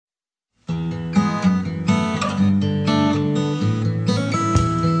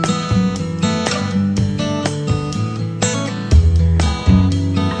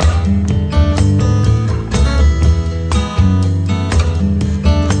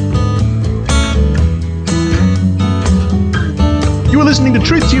listening to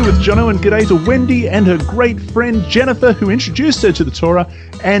Truth to You with Jono, and g'day to Wendy and her great friend Jennifer, who introduced her to the Torah.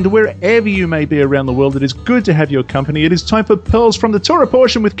 And wherever you may be around the world, it is good to have your company. It is time for Pearls from the Torah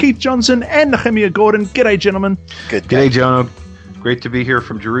portion with Keith Johnson and Nehemia Gordon. G'day, gentlemen. G'day, Jono. Great to be here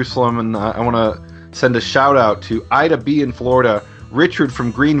from Jerusalem, and I want to send a shout out to Ida B. in Florida, Richard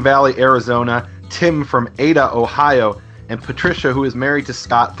from Green Valley, Arizona, Tim from Ada, Ohio, and Patricia, who is married to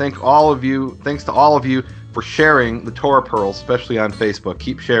Scott. Thanks to all of you for sharing the Torah Pearls, especially on Facebook.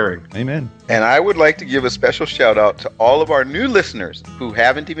 Keep sharing. Amen. And I would like to give a special shout out to all of our new listeners who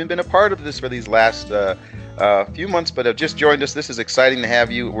haven't even been a part of this for these last few months, but have just joined us. This is exciting to have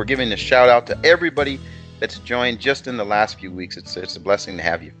you. We're giving a shout out to everybody that's joined just in the last few weeks. It's a blessing to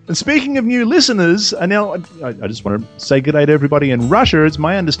have you. And speaking of new listeners, now I just want to say good day to everybody in Russia. It's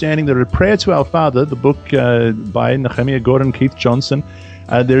my understanding that A Prayer to Our Father, the book by Nehemia Gordon, Keith Johnson,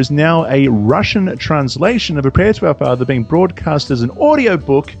 there's now a Russian translation of A Prayer to Our Father being broadcast as an audio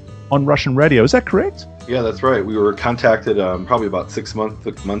book on Russian radio. Is that correct? Yeah, that's right. We were contacted probably about 6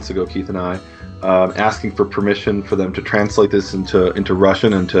 months ago, Keith and I, asking for permission for them to translate this into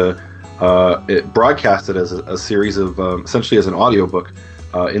Russian and to it broadcasted as a series of essentially as an audiobook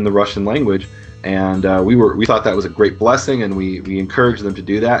in the Russian language, and we thought that was a great blessing, and we encouraged them to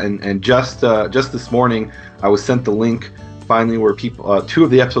do that. And just this morning, I was sent the link finally where people 2 of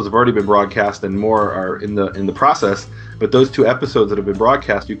the episodes have already been broadcast, and more are in the process. But those 2 episodes that have been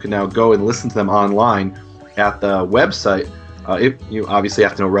broadcast, you can now go and listen to them online at the website. If you obviously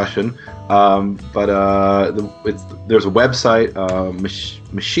have to know Russian, but there's a website,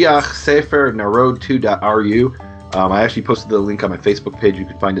 Mashiach Sefer Narod2.ru. I actually posted the link on my Facebook page. You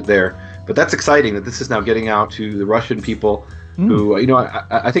can find it there. But that's exciting that this is now getting out to the Russian people who,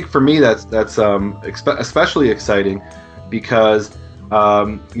 I think for me that's especially exciting because,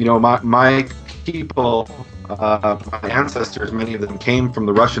 my people, my ancestors, many of them came from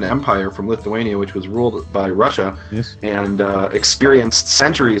the Russian Empire, from Lithuania, which was ruled by Russia, yes, and experienced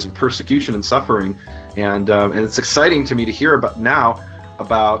centuries of persecution and suffering. And it's exciting to me to hear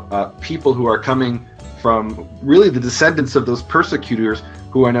about people who are coming from really the descendants of those persecutors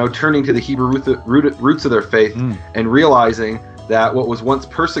who are now turning to the Hebrew roots of their faith and realizing that what was once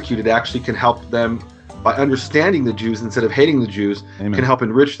persecuted actually can help them by understanding the Jews instead of hating the Jews. Amen. Can help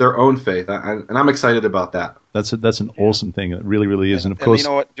enrich their own faith, and I'm excited about that. That's an awesome thing. It really, really is. And of course, you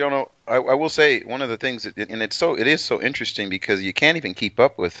know what, Jono, I will say one of the things, it is so interesting because you can't even keep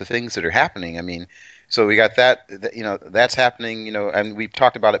up with the things that are happening. I mean, so we got that's happening, and we've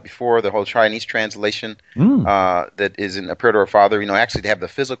talked about it before, the whole Chinese translation that is in A Prayer to Our Father, actually to have the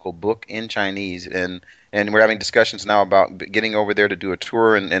physical book in Chinese, and we're having discussions now about getting over there to do a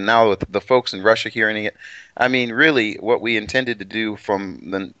tour, and now with the folks in Russia hearing it. I mean, really, what we intended to do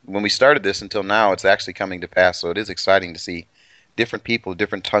when we started this until now, it's actually coming to pass. So it is exciting to see different people,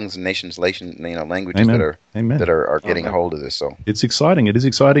 different tongues and nations, languages that are getting a hold of this. So it's exciting. It is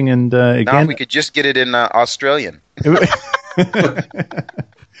exciting, and again, now we could just get it in Australian.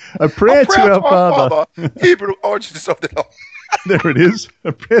 A prayer to our Father. Hebrew origins of the Lord. There it is.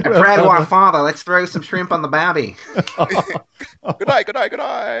 A prayer to our Father. Let's throw some shrimp on the barbie. Good night.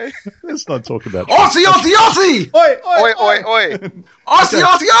 Let's not talk about Aussie, Aussie, Aussie! Oi! Aussie,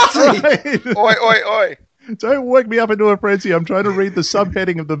 Aussie, Aussie! Oi! Don't work me up into a frenzy. I'm trying to read the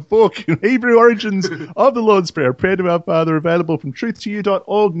subheading of the book, Hebrew Origins of the Lord's Prayer, Prayer to Our Father, available from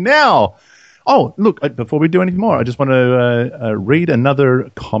truth2you.org now. Oh, look, before we do anything more, I just want to read another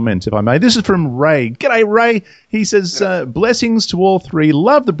comment, if I may. This is from Ray. G'day, Ray. He says, blessings to all three.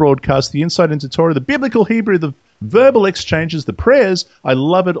 Love the broadcast, the insight into Torah, the biblical Hebrew, the verbal exchanges, the prayers. I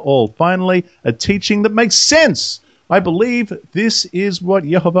love it all. Finally, a teaching that makes sense. I believe this is what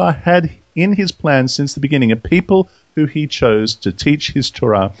Yehovah had in his plan since the beginning, a people who he chose to teach his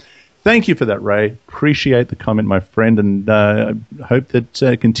Torah. Thank you for that, Ray. Appreciate the comment, my friend, and I hope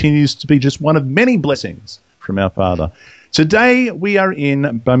that continues to be just one of many blessings from our Father. Today we are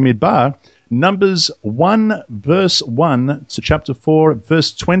in Bamidbar, Numbers 1, verse 1 to chapter 4,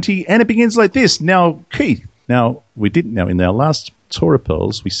 verse 20, and it begins like this. Now, Keith, in our last Torah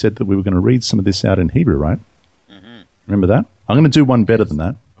Pearls, we said that we were going to read some of this out in Hebrew, right? Mm-hmm. Remember that? I'm going to do one better than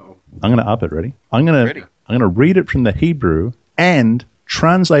that. I'm going to up it. Ready? I'm going to read it from the Hebrew and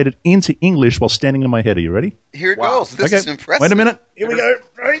translate it into English while standing on my head. Are you ready? Here it goes. This is impressive. Wait a minute. Here we go.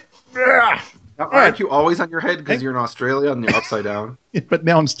 Right. Aren't you always on your head because you're in Australia and you're upside down? Yeah, but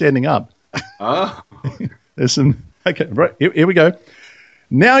now I'm standing up. Oh. There's some. Okay, right. Here we go.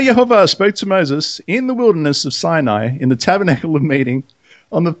 Now Yehovah spoke to Moses in the wilderness of Sinai in the tabernacle of meeting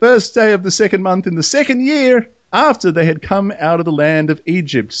on the first day of the second month in the second year after they had come out of the land of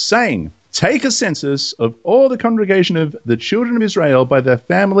Egypt, saying, take a census of all the congregation of the children of Israel by their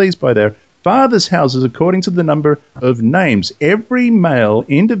families, by their fathers' houses, according to the number of names, every male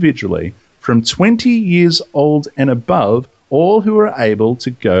individually from 20 years old and above, all who are able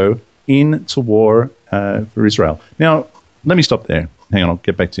to go into war for Israel. Now, let me stop there. Hang on, I'll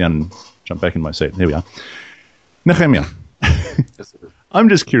get back to you and jump back in my seat. Here we are. Nehemia, I'm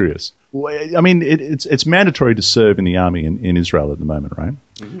just curious. I mean, it's mandatory to serve in the army in Israel at the moment, right?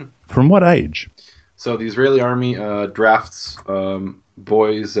 Mm-hmm. From what age? So the Israeli army drafts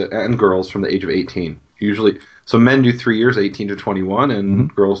boys and girls from the age of 18. Usually, so men do 3 years, 18 to 21,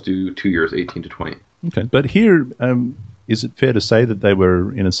 and girls do 2 years, 18 to 20. Okay, but here, is it fair to say that they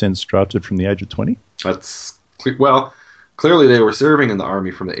were, in a sense, drafted from the age of 20? Clearly they were serving in the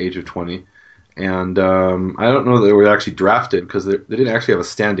army from the age of 20. And I don't know that they were actually drafted because they didn't actually have a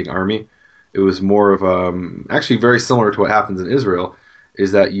standing army. It was more of actually very similar to what happens in Israel,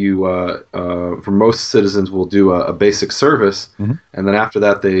 is that you, for most citizens, will do a basic service, and then after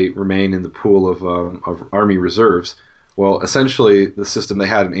that they remain in the pool of army reserves. Well, essentially, the system they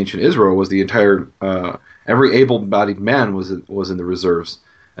had in ancient Israel was the entire every able-bodied man was in the reserves,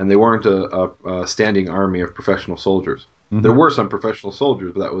 and they weren't a standing army of professional soldiers. There were some professional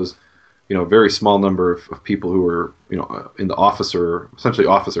soldiers, but that was a very small number of people who were in the essentially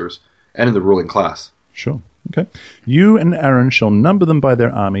officers, and in the ruling class. Sure. Okay. You and Aaron shall number them by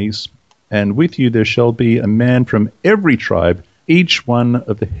their armies, and with you there shall be a man from every tribe, each one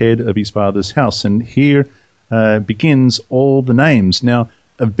of the head of his father's house. And here begins all the names. Now,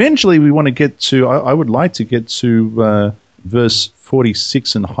 eventually we want to get to, I would like to get to verse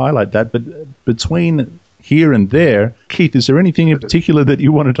 46 and highlight that, but between here and there, Keith, is there anything in particular that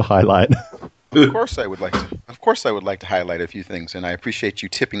you wanted to highlight? Of course I would like to highlight a few things, and I appreciate you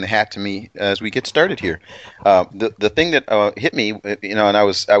tipping the hat to me as we get started here. The thing that hit me, and I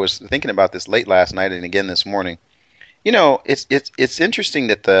was thinking about this late last night and again this morning. It's interesting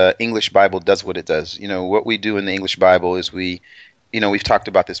that the English Bible does what it does. What we do in the English Bible is we've talked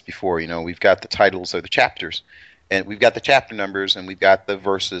about this before. We've got the titles of the chapters, and we've got the chapter numbers, and we've got the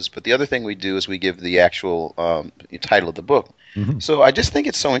verses. But the other thing we do is we give the actual title of the book. So I just think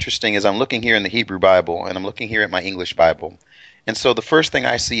it's so interesting as I'm looking here in the Hebrew Bible, and I'm looking here at my English Bible. And so the first thing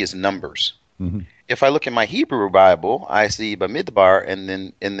I see is numbers. If I look in my Hebrew Bible, I see Bamidbar, and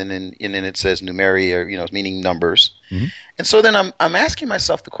then it says numeri, or meaning numbers. And so then I'm asking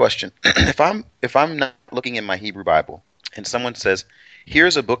myself the question: if I'm not looking in my Hebrew Bible, and someone says,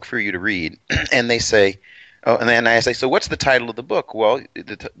 "Here's a book for you to read," and they say, "Oh," and then I say, "So what's the title of the book?" Well,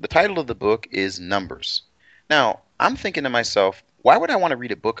 the title of the book is Numbers. Now I'm thinking to myself, why would I want to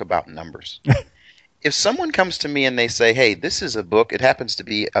read a book about numbers? If someone comes to me and they say, hey, this is a book, it happens to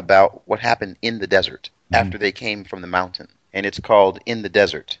be about what happened in the desert after they came from the mountain, and it's called In the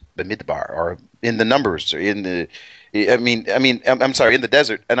Desert, Bamidbar, or In the Numbers, or in the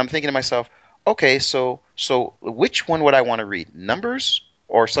desert. And I'm thinking to myself, okay, so which one would I want to read? Numbers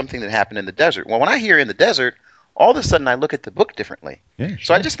or something that happened in the desert? Well, when I hear in the desert, all of a sudden I look at the book differently. Yeah, sure.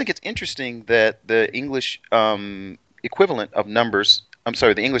 So I just think it's interesting that the English equivalent of numbers,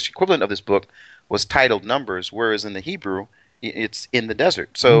 the English equivalent of this book was titled Numbers, whereas in the Hebrew, it's In the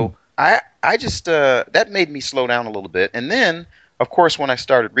Desert. So I just, that made me slow down a little bit. And then, of course, when I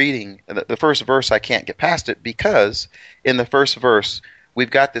started reading the first verse, I can't get past it because in the first verse,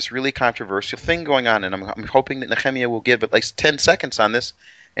 we've got this really controversial thing going on. And I'm hoping that Nehemia will give at least 10 seconds on this.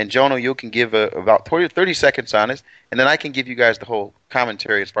 And Jonah, you can give about 30 seconds on it, and then I can give you guys the whole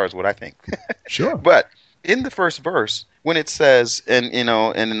commentary as far as what I think. Sure. But in the first verse, when it says, and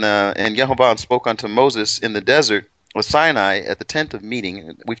Yehovah spoke unto Moses in the desert of Sinai at the tent of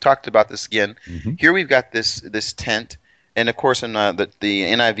meeting. We've talked about this again. Here we've got this tent, and of course in the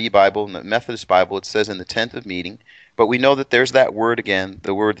NIV Bible and the Methodist Bible, it says in the tent of meeting. But we know that there's that word again,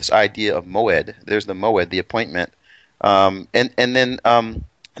 this idea of moed. There's the moed, the appointment,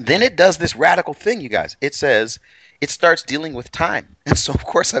 then it does this radical thing, you guys. It says it starts dealing with time. And so, of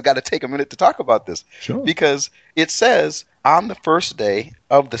course, I've got to take a minute to talk about this. Sure. Because it says on the first day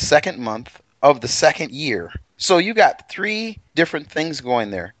of the second month of the second year. So you got three different things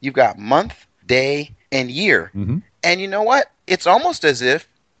going there. You've got month, day, and year. And you know what? It's almost as if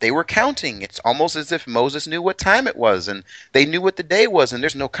they were counting. It's almost as if Moses knew what time it was, and they knew what the day was. And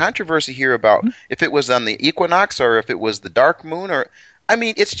there's no controversy here about if it was on the equinox or if it was the dark moon or...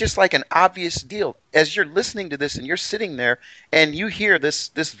 it's just like an obvious deal. As you're listening to this and you're sitting there and you hear this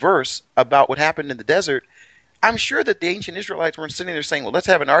verse about what happened in the desert, I'm sure that the ancient Israelites weren't sitting there saying, well, let's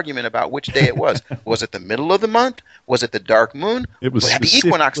have an argument about which day it was. Was it the middle of the month? Was it the dark moon? It was had the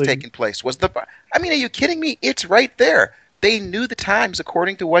equinox taken place? Are you kidding me? It's right there. They knew the times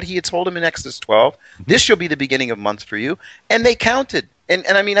according to what he had told them in Exodus 12. This shall be the beginning of months for you. And they counted. And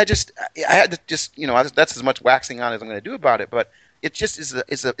I mean, I had to just, that's as much waxing on as I'm going to do about it. But it just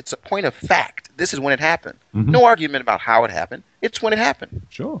it's a point of fact. This is when it happened. No argument about how it happened. It's when it happened.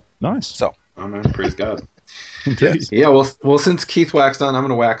 Sure. Nice. So, amen. Praise God. Indeed. Yeah. Well, since Keith waxed on, I'm going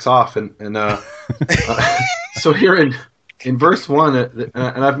to wax off, and so here in verse 1,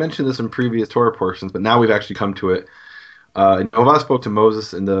 and I've mentioned this in previous Torah portions, but now we've actually come to it. Jehovah spoke to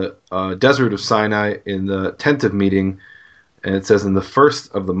Moses in the desert of Sinai in the tent of meeting, and it says in the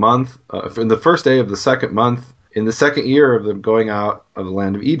first of the month, in the first day of the second month, in the second year of them going out of the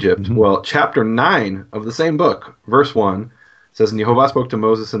land of Egypt. Well, chapter 9 of the same book, verse 1, says, and Jehovah spoke to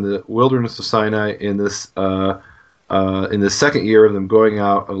Moses in the wilderness of Sinai in the second year of them going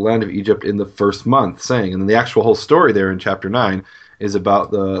out of the land of Egypt in the first month, saying, and then the actual whole story there in chapter 9 is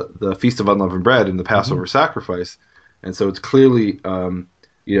about the Feast of Unleavened Bread and the Passover sacrifice. And so it's clearly, the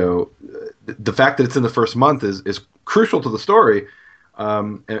fact that it's in the first month is crucial to the story.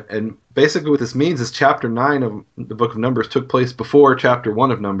 And basically what this means is chapter 9 of the book of Numbers took place before chapter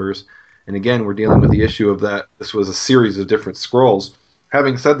 1 of Numbers. And again, we're dealing with the issue of that this was a series of different scrolls.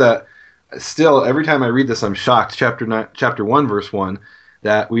 Having said that, still, every time I read this, I'm shocked. Chapter 1, verse 1,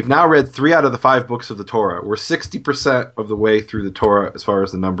 that we've now read 3 out of the 5 books of the Torah. We're 60% of the way through the Torah as far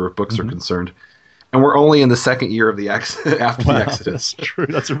as the number of books are concerned. And we're only in the second year of the after the Exodus. That's true.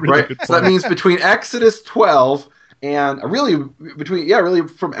 That's a really good point. So that means between Exodus 12 and really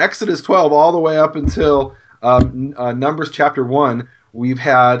from Exodus 12 all the way up until Numbers chapter 1, we've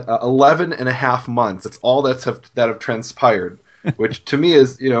had 11 and a half months. That's all that have transpired, which to me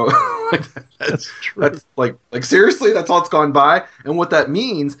is, that's true. That's like seriously, that's all that's gone by. And what that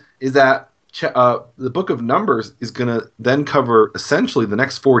means is that the book of Numbers is going to then cover essentially the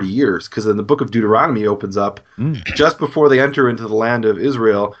next 40 years, because then the book of Deuteronomy opens up just before they enter into the land of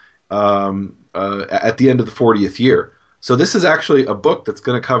Israel at the end of the 40th year. So this is actually a book that's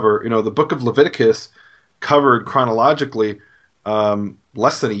going to cover, the book of Leviticus covered chronologically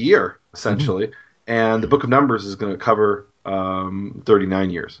less than a year, essentially, and the book of Numbers is going to cover 39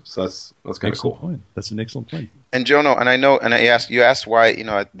 years. So that's kind of cool. Point. That's an excellent point. And Jono, and you asked why,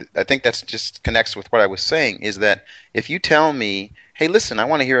 I think that's just connects with what I was saying, is that if you tell me, hey, listen, I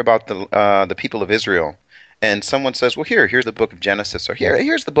want to hear about the people of Israel, and someone says, well, here's the book of Genesis, or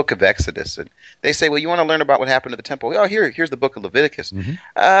here's the book of Exodus, and they say, well, you want to learn about what happened to the temple? Oh, here's the book of Leviticus. You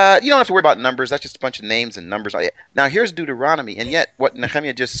don't have to worry about numbers. That's just a bunch of names and numbers. Now here's Deuteronomy, and yet what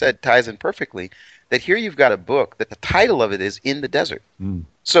Nehemia just said ties in perfectly. That here you've got a book that the title of it is In the Desert.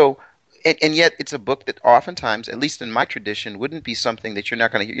 So, and yet it's a book that oftentimes, at least in my tradition, wouldn't be something that you're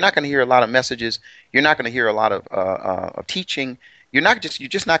not going to hear. You're not going to hear a lot of messages. You're not going to hear a lot of teaching. You're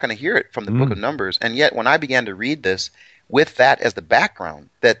just not going to hear it from the book of Numbers. And yet when I began to read this with that as the background,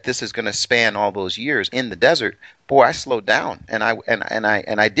 that this is going to span all those years in the desert, boy, I slowed down and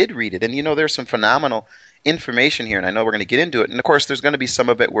I did read it. And there's some phenomenal information here, and I know we're going to get into it. And of course, there's going to be some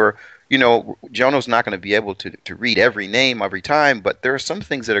of it where, Jono's not going to be able to read every name every time, but there are some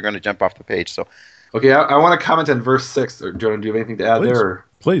things that are going to jump off the page. So, okay, I want to comment on verse 6. Or Jono, do you have anything to add there? Or?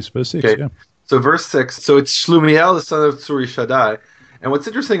 Please, verse 6. Okay. Yeah. So verse 6. So it's Shlameel, the son of Suri Shaddai. And what's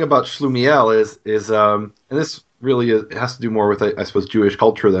interesting about Shlameel is and this really has to do more with, I suppose, Jewish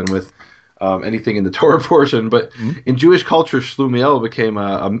culture than with anything in the Torah portion. But in Jewish culture, Shlameel became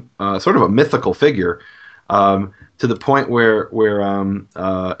a sort of a mythical figure. To the point where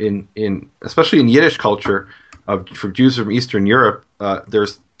in especially in Yiddish culture, for Jews from Eastern Europe,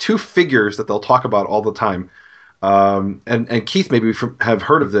 there's 2 figures that they'll talk about all the time. And Keith, maybe have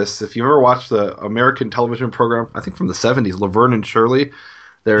heard of this. If you ever watched the American television program, I think from the 70s, Laverne and Shirley,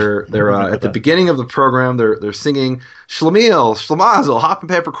 they're at the beginning of the program, they're singing Shlameel, Shlamazel, Hop and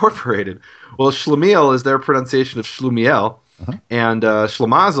Pepper Incorporated. Well, Shlameel is their pronunciation of Shlumiel, and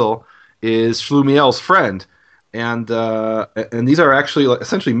Shlamazel is Shlumiel's friend. And these are actually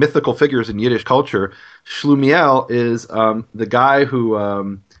essentially mythical figures in Yiddish culture. Shlumiel is the guy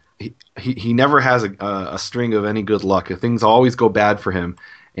who he never has a string of any good luck. Things always go bad for him,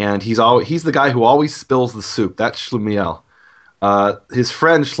 and he's the guy who always spills the soup. That's Shlumiel. His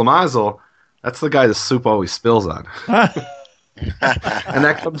friend Shlamazel, that's the guy the soup always spills on. And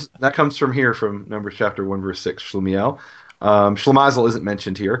that comes from here, from Numbers chapter 1 verse 6. Shlumiel. Shlamazel isn't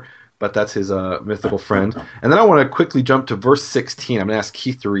mentioned here, but that's his mythical friend. And then I want to quickly jump to verse 16. I'm going to ask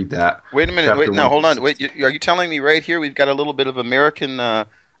Keith to read that. Wait a minute. Hold on. Wait, are you telling me right here we've got a little bit of American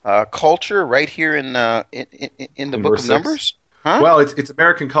culture right here in the book of Numbers? Huh? Well, it's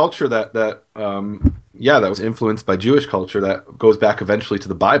American culture that was influenced by Jewish culture that goes back eventually to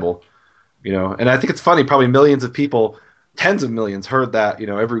the Bible. And I think it's funny. Probably millions of people tens of millions heard that,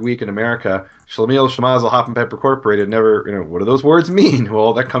 every week in America. Shlameel, Shlamazel, Hop and Pepper Corporated. Never, what do those words mean?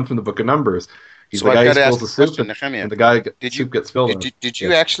 Well, that comes from the Book of Numbers. He's So the I've guy who got to spills ask the a soup, question, Nehemia. and the guy Did you soup gets spilled on him. did you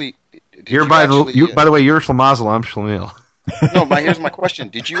Yes. actually did You're you by actually by the way, you're Shlamazel, I'm Shlameel. no, here's my question.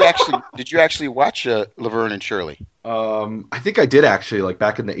 Did you actually watch Laverne and Shirley? I think I did actually. Like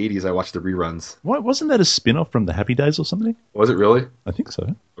back in the '80s, I watched the reruns. What, wasn't that a spin-off from the Happy Days or something? Was it really? I think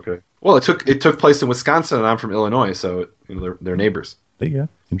so. Okay. Well, it took place in Wisconsin, and I'm from Illinois, so they're neighbors. There you go. I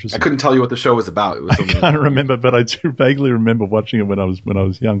Interesting. couldn't tell you what the show was about. It was I can't remember, but I do vaguely remember watching it when I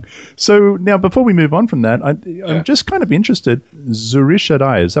was young. So now, before we move on from that, I'm just kind of interested. Zuri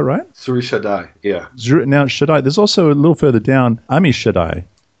Shaddai, is that right? Zuri Shaddai, yeah. Now, Shaddai, there's also a little further down, Ami Shaddai.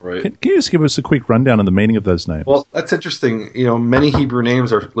 Right. Can you just give us a quick rundown on the meaning of those names? Well, that's interesting. Many Hebrew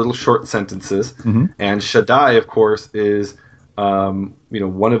names are little short sentences, and Shaddai, of course, is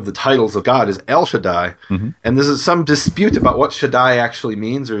one of the titles of God is El Shaddai, and there's some dispute about what Shaddai actually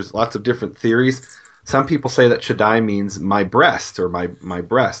means. There's lots of different theories. Some people say that Shaddai means my breast or my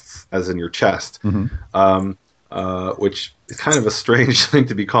breasts, as in your chest, which is kind of a strange thing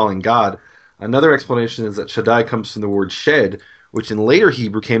to be calling God. Another explanation is that Shaddai comes from the word shed, which in later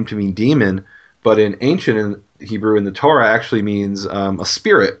Hebrew came to mean demon, but in ancient Hebrew in the Torah actually means a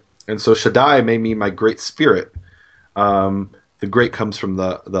spirit. And so Shaddai may mean my great spirit. The great comes from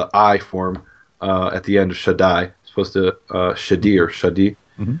the I form at the end of Shaddai. It's supposed to Shadi or Shadi.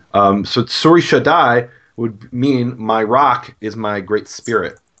 So Suri Shaddai would mean my rock is my great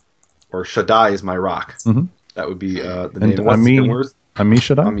spirit, or Shaddai is my rock. That would be the name. And Ami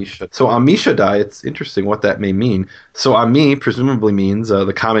Shaddai? So Ami Shaddai, it's interesting what that may mean. So Ami presumably means,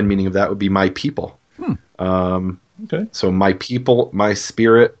 the common meaning of that would be my people. Okay. So my people, my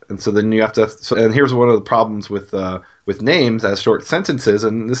spirit, and so then you have to. And here's one of the problems with names as short sentences,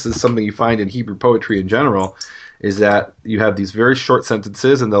 and this is something you find in Hebrew poetry in general, is that you have these very short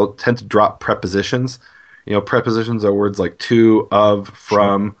sentences, and they'll tend to drop prepositions. Prepositions are words like to, of,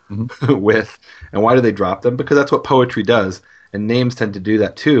 from, with, and why do they drop them? Because that's what poetry does, and names tend to do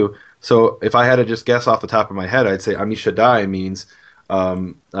that too. So if I had to just guess off the top of my head, I'd say Ami Shaddai means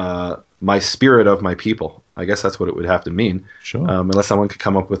my spirit of my people. I guess that's what it would have to mean. Sure. Unless someone could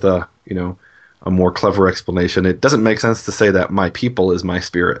come up with a more clever explanation. It doesn't make sense to say that my people is my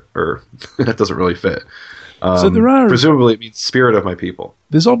spirit, or that doesn't really fit. So presumably it means spirit of my people.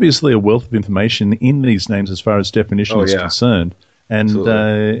 There's obviously a wealth of information in these names as far as definition is concerned. And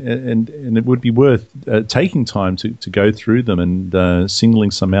and it would be worth taking time to go through them and singling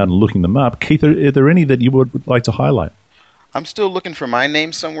some out and looking them up. Keith, are there any that you would like to highlight? I'm still looking for my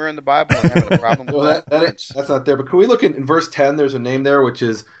name somewhere in the Bible. I'm having a problem with that's not there. But can we look in verse 10? There's a name there which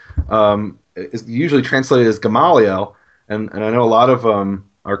is usually translated as Gamaliel, and I know a lot of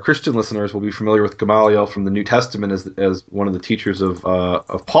our Christian listeners will be familiar with Gamaliel from the New Testament as one of the teachers of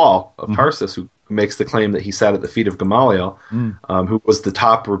Paul of Tarsus, who makes the claim that he sat at the feet of Gamaliel, who was the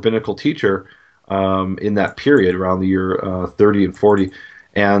top rabbinical teacher in that period around the year 30 and 40.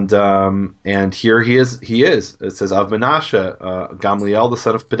 And here he is. It says of Menashe, Gamliel, the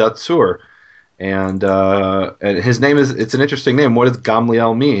son of Pedatsur, and his name is. It's an interesting name. What does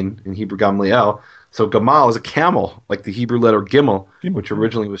Gamliel mean in Hebrew? Gamliel. So Gamal is a camel, like the Hebrew letter Gimel, which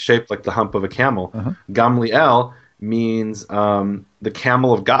originally was shaped like the hump of a camel. Gamliel means the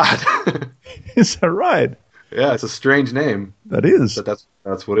camel of God. Is that right? Yeah, it's a strange name. That is. But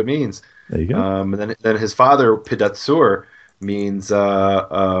that's what it means. There you go. And then his father Pedatsur means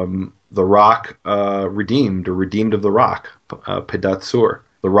the rock redeemed, or redeemed of the rock. Pedatsur,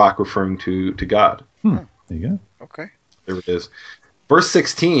 the rock referring to God. There you go. Okay. There it is. Verse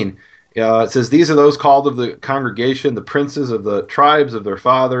 16. It says, "These are those called of the congregation, the princes of the tribes of their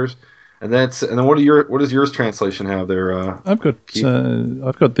fathers." And then what does yours translation have there? I've got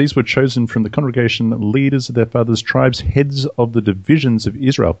these were chosen from the congregation, leaders of their fathers' tribes, heads of the divisions of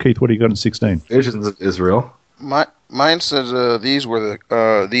Israel. Keith, what do you got in 16? Divisions of Israel. Mine says these were the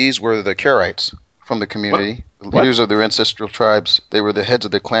Karaites from the community, the leaders of their ancestral tribes. They were the heads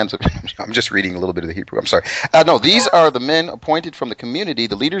of their clans. I'm just reading a little bit of the Hebrew. I'm sorry. No, these are the men appointed from the community,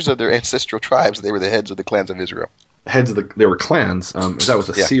 the leaders of their ancestral tribes. They were the heads of the clans of Israel. They were clans. That was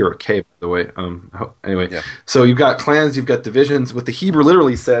a C or a K, by the way. Anyway, Yeah. So you've got clans, you've got divisions. What the Hebrew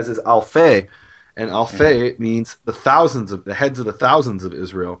literally says is alfei, and alfei means the heads of the thousands of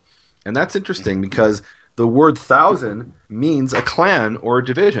Israel. And that's interesting because the word thousand means a clan or a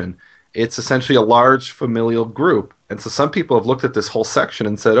division. It's essentially a large familial group. And so some people have looked at this whole section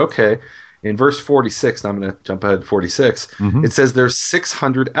and said, okay, in verse 46, and I'm going to jump ahead to 46, it says there's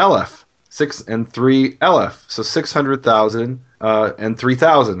 600 Aleph, 6 and 3 Aleph, so 600,000 and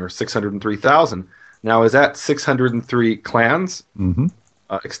 3,000, or 603,000. Now, is that 603 clans,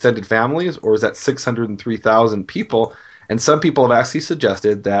 extended families, or is that 603,000 people? And some people have actually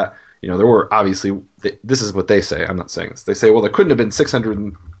suggested that, there were obviously, this is what they say, I'm not saying this. They say, well, there couldn't have been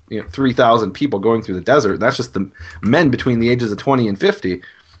 603,000 people going through the desert. That's just the men between the ages of 20 and 50,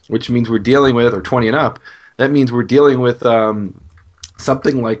 which means we're dealing with, or 20 and up, that means we're dealing with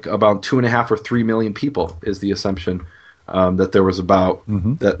something like about 2.5 or 3 million people is the assumption. That there was about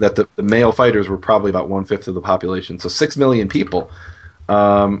that the male fighters were probably about 1/5 of the population, so 6 million people,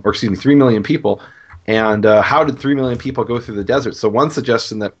 3 million people. And how did 3 million people go through the desert? So one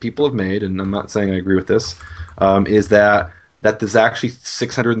suggestion that people have made, and I'm not saying I agree with this, is that there's actually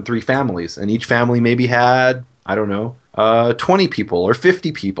 603 families, and each family maybe had 20 people or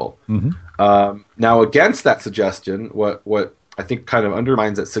 50 people. Now against that suggestion, what I think kind of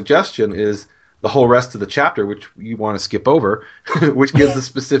undermines that suggestion is the whole rest of the chapter, which you want to skip over, which gives the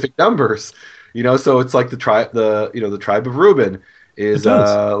specific numbers. So it's like the tribe of Reuben is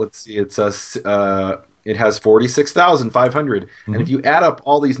let's see, it has 46,500, and if you add up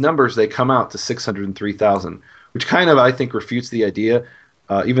all these numbers, they come out to 603,000, which kind of I think refutes the idea.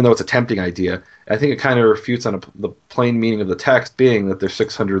 Even though it's a tempting idea, I think it kind of refutes on the plain meaning of the text being that there's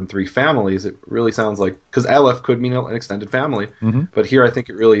 603 families. It really sounds like, because Aleph could mean an extended family, but here I think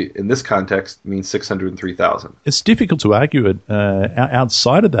it really, in this context, means 603,000. It's difficult to argue it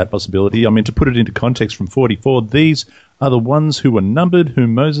outside of that possibility. I mean, to put it into context from 44, these are the ones who were numbered,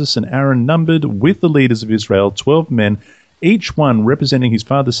 whom Moses and Aaron numbered with the leaders of Israel, 12 men, each one representing his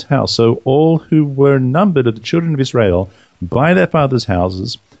father's house. So all who were numbered of the children of Israel by their fathers'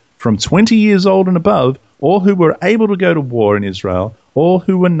 houses, from 20 years old and above, all who were able to go to war in Israel, all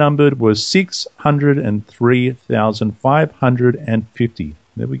who were numbered were 603,550.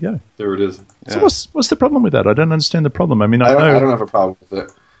 There we go. There it is. So what's the problem with that? I don't understand the problem. I mean, I don't have a problem with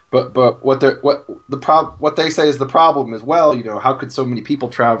it. But what they say is the problem is, well, how could so many people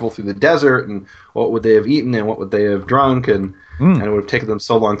travel through the desert, and what would they have eaten, and what would they have drunk, and it would have taken them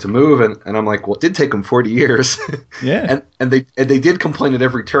so long to move, and I'm like, well, it did take them 40 years. Yeah. and they did complain at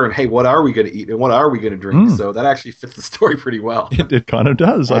every turn, hey, what are we going to eat and what are we going to drink? So that actually fits the story pretty well. It kind of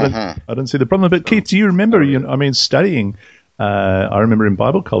does. I don't see the problem. But Keith, do you remember? Studying. I remember in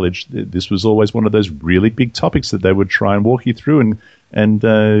Bible college, this was always one of those really big topics that they would try and walk you through and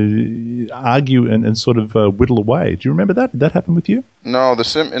argue and sort of whittle away. Do you remember that? Did that happen with you? No,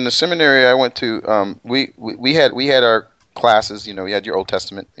 in the seminary I went to, we had our classes. You had your Old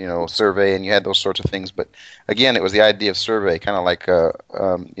Testament, survey, and you had those sorts of things. But again, it was the idea of survey, kind of like,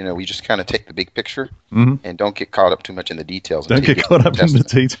 we just kind of take the big picture and don't get caught up too much in the details. Don't get caught up in the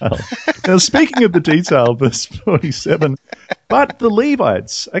detail. Now, speaking of the detail, verse 47. But the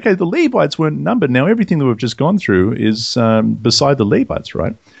Levites, the Levites weren't numbered. Now, everything that we've just gone through is beside the Levites,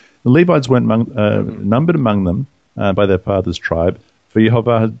 right? The Levites weren't numbered among them by their father's tribe. For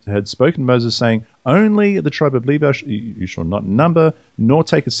Jehovah had spoken to Moses, saying, only the tribe of Levi you shall not number, nor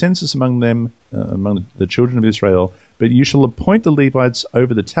take a census among them, among the children of Israel, but you shall appoint the Levites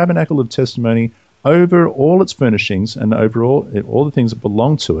over the tabernacle of testimony, over all its furnishings, and over all the things that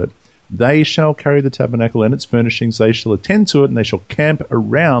belong to it. They shall carry the tabernacle and its furnishings. They shall attend to it, and they shall camp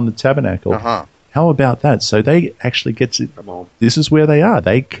around the tabernacle. How about that? So they actually get to. This is where they are.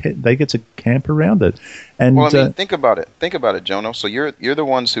 They get to camp around it. And well, I mean, think about it. Think about it, Jono. So you're the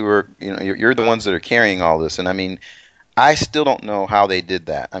ones who are you're the ones that are carrying all this. And I mean, I still don't know how they did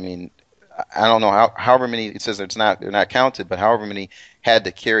that. I mean, I don't know however many. It says they're not counted, but however many had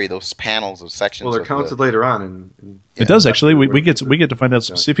to carry those panels of sections. Well, they're counted later on, it does actually. We get to find out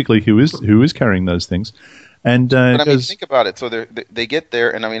specifically who is carrying those things. And but I mean, think about it. So they get there,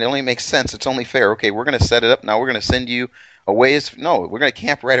 and I mean, it only makes sense. It's only fair. Okay, we're going to set it up now. We're going to send you a ways. No, we're going to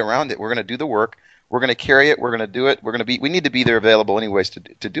camp right around it. We're going to do the work. We're going to carry it. We're going to do it. We need to be there available anyways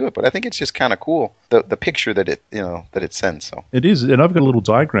to do it. But I think it's just kind of cool the picture that it sends. So it is, and I've got a little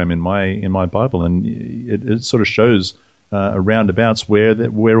diagram in my Bible, and it sort of shows roundabouts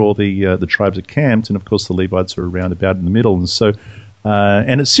where all the tribes are camped, and of course the Levites are around about in the middle, and so.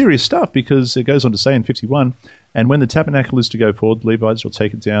 And it's serious stuff, because it goes on to say in 51, and when the tabernacle is to go forward, the Levites shall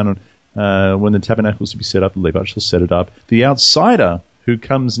take it down, and when the tabernacle is to be set up, the Levites shall set it up. The outsider who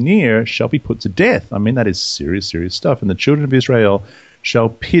comes near shall be put to death. I mean, that is serious, serious stuff. And the children of Israel shall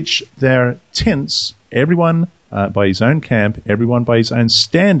pitch their tents, everyone by his own camp, everyone by his own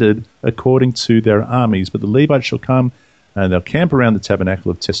standard, according to their armies. But the Levites shall come, and they'll camp around the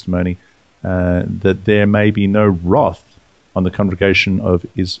tabernacle of testimony, that there may be no wrath on the congregation of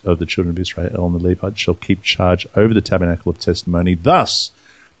the children of Israel, and the Levites shall keep charge over the tabernacle of testimony. Thus,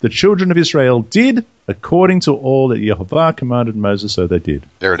 the children of Israel did according to all that Jehovah commanded Moses, so they did.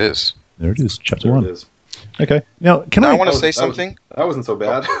 There it is. There it is, chapter There 1. it is. Okay. Now, I want to say something. That wasn't so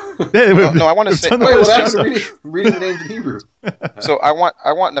bad. No, I want to say. Wait, what happened to reading the names in Hebrew? So I want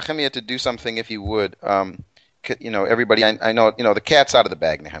Nehemia to do something, if you would. Everybody, I know, the cat's out of the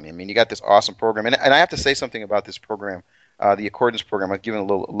bag, Nehemia. I mean, you got this awesome program, and I have to say something about this program, the Accordance program. I've given a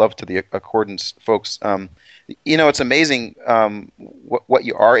little love to the Accordance folks. It's amazing what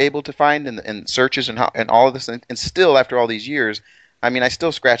you are able to find in searches and all of this, and still after all these years, I mean, I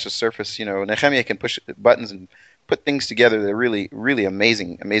still scratch the surface. Nehemia can push buttons and put things together that are really, really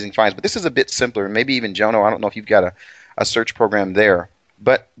amazing finds. But this is a bit simpler. Maybe even Jono, I don't know if you've got a search program there.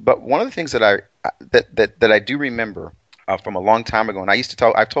 But one of the things that I do remember from a long time ago, and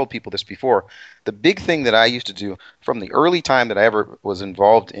I've told people this before, the big thing that I used to do from the early time that I ever was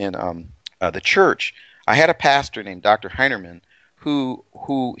involved in the church, I had a pastor named Dr. Heinerman who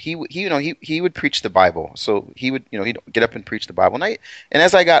he would preach the Bible. So he'd get up and preach the Bible. And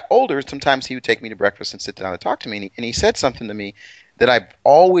as I got older, sometimes he would take me to breakfast and sit down and talk to me. And he said something to me that I've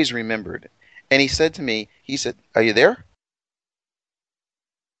always remembered. And he said to me, "Are you there?"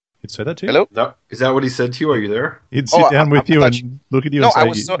 He'd say that to you? Hello? Is that what he said to you? Are you there? He'd sit down with you and look at you and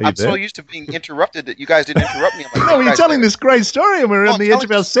say, I'm so used to being interrupted that you guys didn't interrupt me. I'm like, no, you're telling this great story and we're on the edge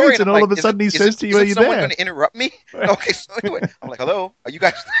of our seats and all of a sudden he says to you, "Are you there?" Is someone going to interrupt me? Okay, so anyway, I'm like, "Hello? Are you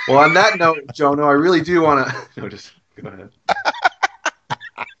guys there?" Well, on that note, Jono, I really do want to... No, just go ahead.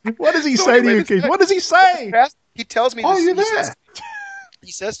 What does he say to you, Keith? What does he say? He tells me Oh, this. you're there.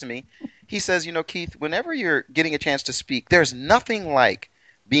 He says to me, Keith, whenever you're getting a chance to speak, there's nothing like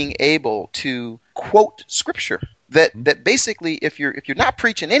being able to quote scripture. That basically, if you're not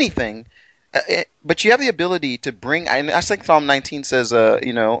preaching anything, but you have the ability to bring. I think Psalm 19 says,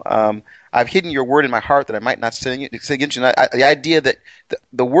 I've hidden your word in my heart that I might not sin against you. The idea that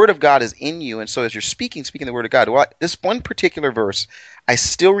the word of God is in you, and so as you're speaking the word of God. Well, this one particular verse, I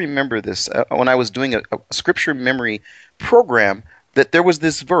still remember this when I was doing a scripture memory program. That there was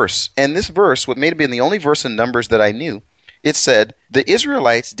this verse, and this verse, what may have been the only verse in Numbers that I knew, it said, "The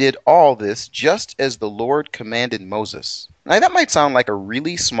Israelites did all this just as the Lord commanded Moses." Now that might sound like a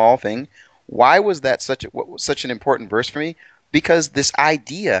really small thing. Why was that such an important verse for me? Because this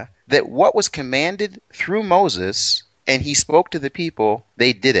idea that what was commanded through Moses and he spoke to the people,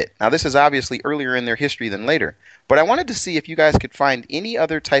 they did it. Now this is obviously earlier in their history than later. But I wanted to see if you guys could find any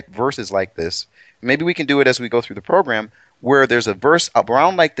other type verses like this. Maybe we can do it as we go through the program, where there's a verse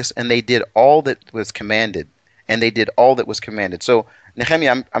around like this, and they did all that was commanded, and they did all that was commanded. So,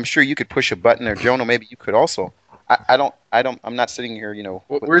 Nehemia, I'm sure you could push a button, or Jonah, maybe you could also. I'm not sitting here,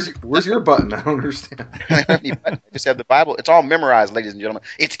 Where's your button? I don't understand. I don't have any button. I just have the Bible. It's all memorized, ladies and gentlemen.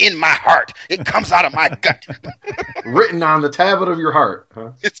 It's in my heart. It comes out of my gut. Written on the tablet of your heart.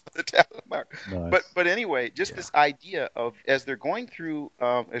 Huh? It's the tablet of my heart. Nice. But anyway, just this idea of as they're going through,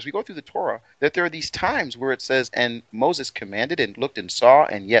 as we go through the Torah, that there are these times where it says, "And Moses commanded and looked and saw,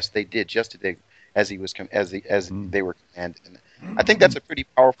 and yes, they did just as they were commanded." And I think that's a pretty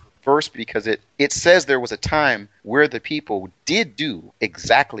powerful verse because it says there was a time where the people did do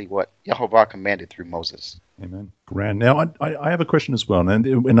exactly what Yehovah commanded through Moses. Amen. Grand. Now, I have a question as well,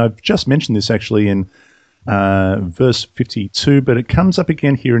 and I've just mentioned this actually in verse 52, but it comes up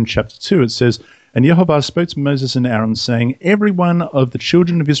again here in chapter 2. It says, "And Yehovah spoke to Moses and Aaron, saying, Every one of the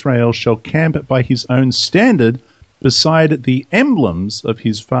children of Israel shall camp by his own standard beside the emblems of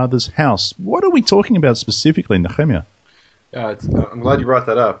his father's house." What are we talking about specifically, Nehemia? Yeah, I'm glad you brought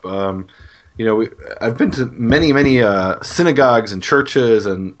that up. I've been to many synagogues and churches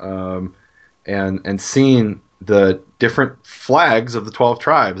and seen the different flags of the 12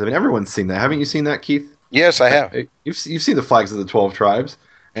 tribes. I mean, everyone's seen that. Haven't you seen that, Keith? Yes, I have. You've seen the flags of the 12 tribes,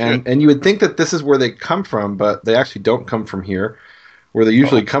 and you would think that this is where they come from, but they actually don't come from here. Where they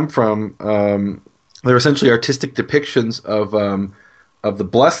usually come from, they're essentially artistic depictions of the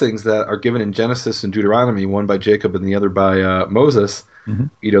blessings that are given in Genesis and Deuteronomy, one by Jacob and the other by Moses. Mm-hmm.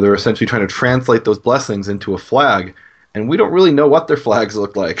 They're essentially trying to translate those blessings into a flag, and we don't really know what their flags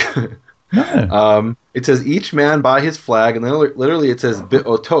look like. No. It says each man by his flag, and then literally it says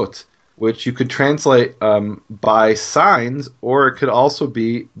bi'otot, which you could translate by signs, or it could also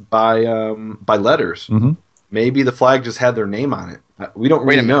be by letters. Mm-hmm. Maybe the flag just had their name on it. We don't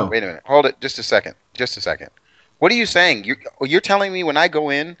really know. Wait a minute. Hold it just a second. What are you saying? You're telling me when I go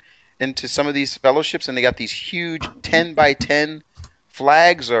into some of these fellowships and they got these huge 10 by 10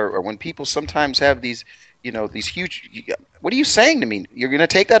 flags, or when people sometimes have these, these huge. What are you saying to me? You're going to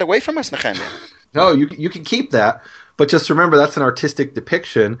take that away from us, Nehemia? No, you can keep that, but just remember that's an artistic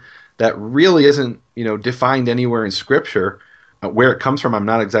depiction that really isn't defined anywhere in Scripture. where it comes from, I'm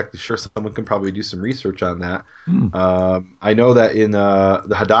not exactly sure. Someone can probably do some research on that. Hmm. I know that in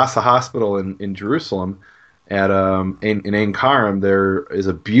the Hadassah Hospital in Jerusalem, in Ein Karim, there is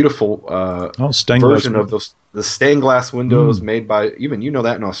a beautiful Stained glass version of window. the stained glass windows Mm. made by, even you know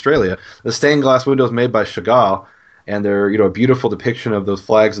that in Australia, the stained glass windows made by Chagall, and they're a beautiful depiction of those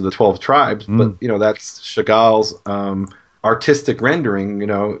flags of the 12 tribes. But Mm. that's Chagall's artistic rendering.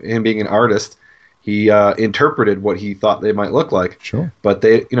 Him being an artist, he interpreted what he thought they might look like. Sure. But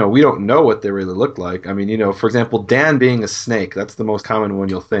we don't know what they really look like. I mean, for example, Dan being a snake, that's the most common one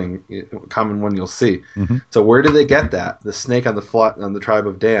you'll see. Mm-hmm. So where did they get that? The snake on the tribe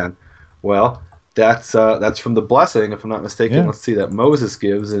of Dan. Well, that's from the blessing, if I'm not mistaken. Yeah. Let's see, that Moses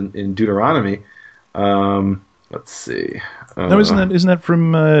gives in Deuteronomy. Let's see. No, isn't that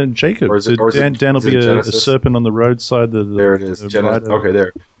from Jacob? Or is it- So or is it- Dan will is it be a Genesis? serpent on the roadside. There it is. rider. Okay,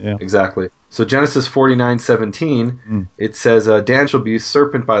 there. Yeah. Exactly. So Genesis 49:17, Mm. it says, Dan shall be a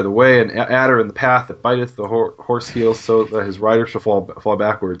serpent by the way, and adder in the path that biteth the horse heels, so that his rider shall fall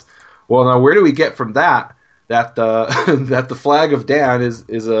backwards. Well, now where do we get from that that the flag of Dan is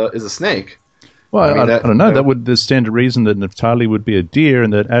a snake? Well, I mean, I don't know. That would stand to reason that Naphtali would be a deer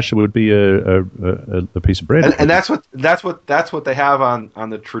and that Asher would be a piece of bread. And that's what they have on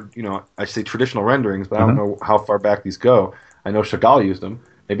the I say traditional renderings, but I don't know how far back these go. I know Chagall used them.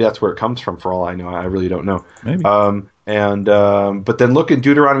 Maybe that's where it comes from. For all I know, I really don't know. Maybe. But then look in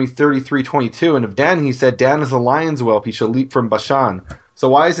Deuteronomy 33:22, and of Dan he said, Dan is a lion's whelp; he shall leap from Bashan. So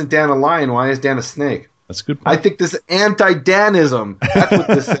why isn't Dan a lion? Why is Dan a snake? That's a good I point. think this is anti-Danism. That's what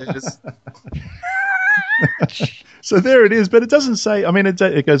this is. So there it is, but it doesn't say. I mean,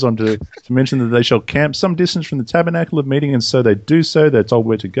 it goes on to mention that they shall camp some distance from the tabernacle of meeting, and so they do so. They're told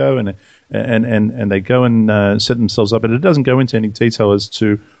where to go, and they go and set themselves up. But it doesn't go into any detail as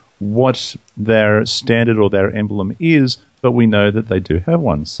to what their standard or their emblem is. But we know that they do have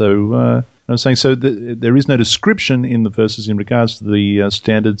one. So I'm saying there is no description in the verses in regards to the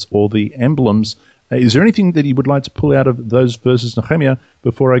standards or the emblems. Is there anything that you would like to pull out of those verses, Nehemia,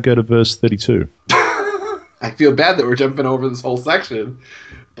 before I go to verse 32? I feel bad that we're jumping over this whole section,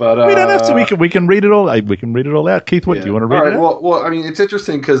 but We don't have to. We can read it all. We can read it all out. Keith, what do you want to read? All right. It out? Well, I mean, it's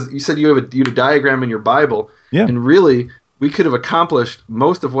interesting because you said you have a diagram in your Bible, Yeah. and really, we could have accomplished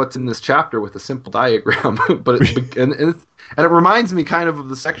most of what's in this chapter with a simple diagram. But it reminds me kind of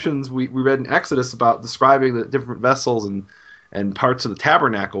the sections we read in Exodus about describing the different vessels and parts of the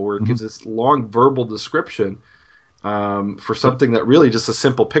tabernacle, where it gives this long verbal description. For something that really just a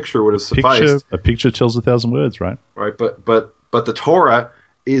simple picture would have sufficed. A picture tells 1,000 words, right? Right, but the Torah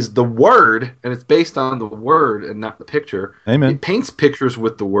is the word, and it's based on the word and not the picture. Amen. It paints pictures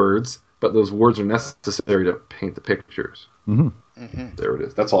with the words, but those words are necessary to paint the pictures. Mm-hmm. Mm-hmm. There it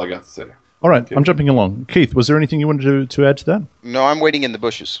is. That's all I got to say. All right, I'm jumping along. Keith, was there anything you wanted to add to that? No, I'm waiting in the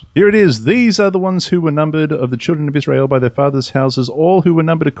bushes. Here it is. These are the ones who were numbered of the children of Israel by their fathers' houses, all who were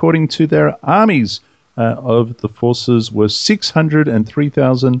numbered according to their armies. Of the forces were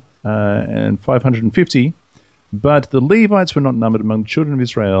 603,550, but the Levites were not numbered among the children of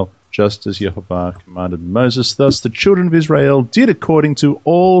Israel, just as Jehovah commanded Moses. Thus the children of Israel did according to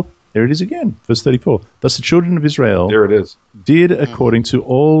all. There it is again, verse 34. Thus the children of Israel There it is. did according to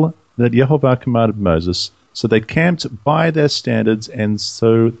all that Jehovah commanded Moses. So they camped by their standards, and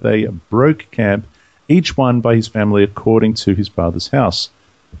so they broke camp, each one by his family according to his father's house.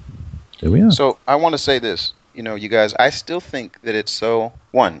 There we are. So I want to say this, you guys, I still think that it's I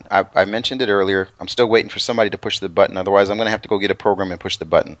mentioned it earlier. I'm still waiting for somebody to push the button. Otherwise, I'm going to have to go get a program and push the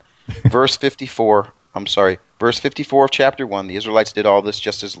button. Verse 54 of chapter 1, the Israelites did all this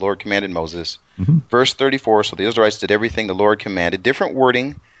just as the Lord commanded Moses. Mm-hmm. Verse 34, so the Israelites did everything the Lord commanded. Different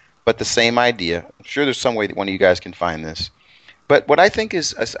wording, but the same idea. I'm sure there's some way that one of you guys can find this. But what I think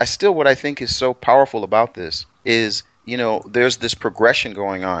is so powerful about this is, there's this progression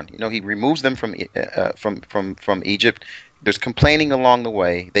going on. He removes them from Egypt. There's complaining along the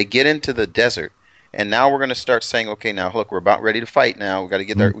way. They get into the desert, and now we're going to start saying, okay, now look, we're about ready to fight. Now we got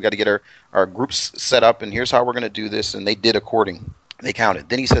to get our groups set up, and here's how we're going to do this. And they did according. They counted.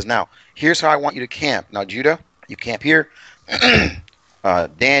 Then he says, now here's how I want you to camp. Now Judah, you camp here.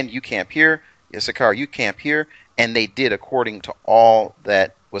 Dan, you camp here. Issachar, you camp here. And they did according to all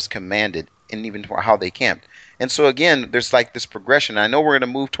that was commanded, and even how they camped. And so again, there's like this progression. I know we're going to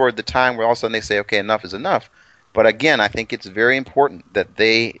move toward the time where all of a sudden they say, okay, enough is enough. But again, I think it's very important that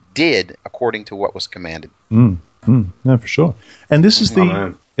they did according to what was commanded. No, for sure. And this is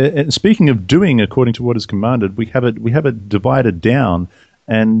speaking of doing according to what is commanded, we have it divided down.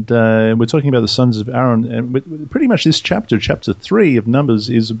 And we're talking about the sons of Aaron. And pretty much this chapter 3 of Numbers,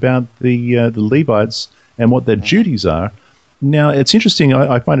 is about the Levites and what their duties are. Now, it's interesting.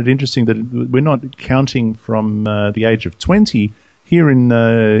 I find it interesting that we're not counting from the age of 20 here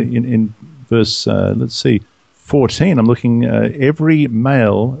in verse. Let's see, 14. I'm looking every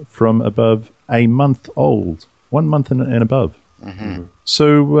male from above a month old, 1 month and above. Mm-hmm.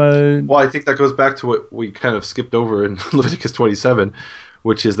 So, well, I think that goes back to what we kind of skipped over in Leviticus 27,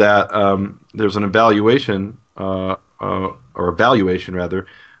 which is that there's an evaluation, or evaluation rather,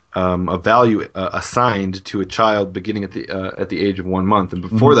 a value assigned to a child beginning at the age of 1 month, and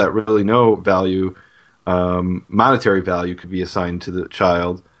before that, really no value, monetary value, could be assigned to the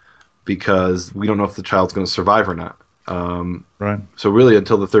child because we don't know if the child's going to survive or not. Right. So really,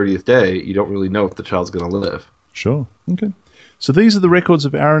 until the 30th day, you don't really know if the child's going to live. Sure. Okay. So these are the records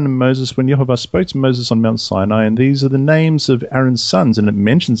of Aaron and Moses when Jehovah spoke to Moses on Mount Sinai, and these are the names of Aaron's sons, and it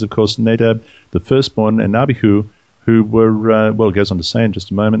mentions, of course, Nadab, the firstborn, and Abihu, who were, it goes on to say in just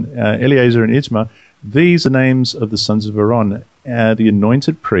a moment, Eleazar and Itmar. These are names of the sons of Aaron, the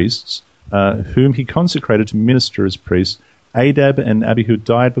anointed priests, whom he consecrated to minister as priests. Adab and Abihu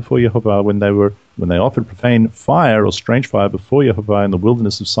died before Jehovah when they offered profane fire or strange fire before Jehovah in the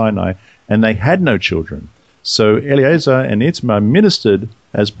wilderness of Sinai, and they had no children. So Eleazar and Itmar ministered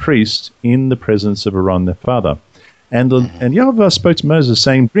as priests in the presence of Aaron their father. And Jehovah spoke to Moses,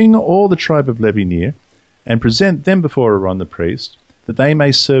 saying, "Bring all the tribe of Levi near, and present them before Aaron the priest, that they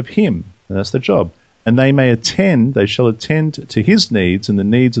may serve him." And that's their job. "And they shall attend to his needs and the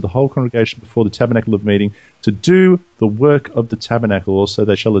needs of the whole congregation before the tabernacle of meeting, to do the work of the tabernacle. Also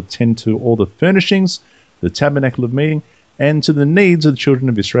they shall attend to all the furnishings, the tabernacle of meeting, and to the needs of the children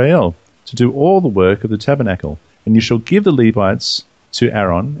of Israel, to do all the work of the tabernacle. And you shall give the Levites to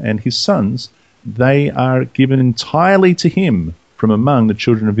Aaron and his sons. They are given entirely to him from among the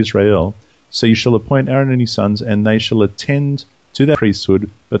children of Israel. So you shall appoint Aaron and his sons, and they shall attend to their priesthood.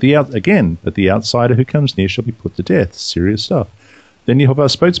 But the outsider who comes near shall be put to death." Serious stuff. Then Jehovah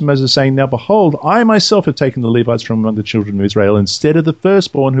spoke to Moses, saying, "Now behold, I myself have taken the Levites from among the children of Israel, instead of the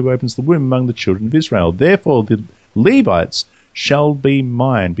firstborn who opens the womb among the children of Israel. Therefore the Levites shall be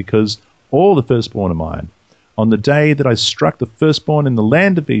mine, because all the firstborn are mine. On the day that I struck the firstborn in the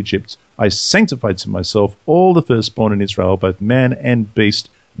land of Egypt, I sanctified to myself all the firstborn in Israel, both man and beast.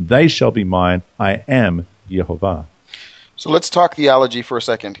 They shall be mine. I am Jehovah." So let's talk theology for a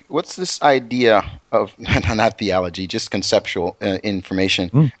second. What's this idea of, not theology, just conceptual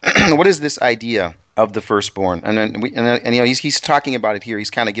information. What is this idea of the firstborn? And he's talking about it here. He's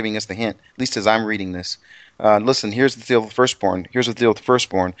kind of giving us the hint, at least as I'm reading this. Listen, here's the deal with the firstborn. Here's the deal with the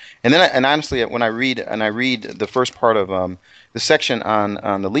firstborn. And then, honestly, when I read the first part of the section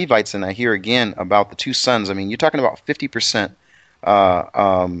on the Levites, and I hear again about the two sons. I mean, you're talking about 50%,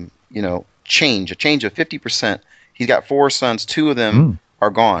 change, a change of 50%. He's got 4 sons. 2 of them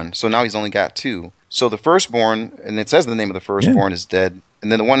are gone. So now he's only got 2. So the firstborn, and it says the name of the firstborn is dead.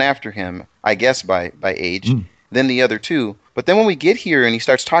 And then the one after him, I guess by age, then the other 2. But then when we get here and he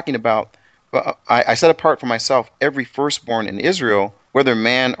starts talking about, I set apart for myself every firstborn in Israel, whether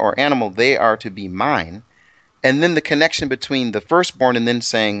man or animal, they are to be mine. And then the connection between the firstborn and then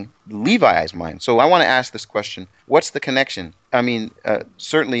saying Levi is mine. So I want to ask this question: what's the connection? I mean,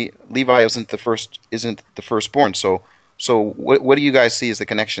 certainly Levi isn't the firstborn. So what do you guys see as the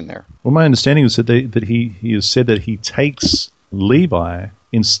connection there? Well, my understanding is that he has said that he takes Levi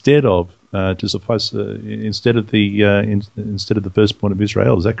instead of instead of the firstborn of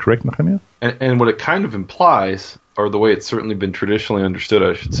Israel. Is that correct, Nehemia? And what it kind of implies, or the way it's certainly been traditionally understood,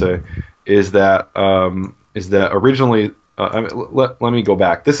 I should say, is that originally. Let me go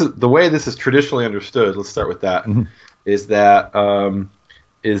back. This is the way this is traditionally understood. Let's start with that. Is that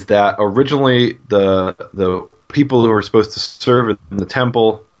originally the people who were supposed to serve in the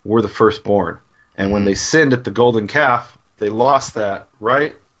temple were the firstborn, and when they sinned at the golden calf, they lost that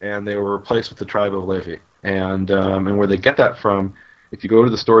right, and they were replaced with the tribe of Levi. And where they get that from, if you go to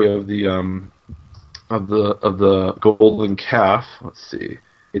the story of the golden calf, let's see,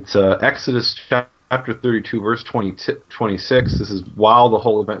 it's Exodus chapter 32, verse 26. This is while the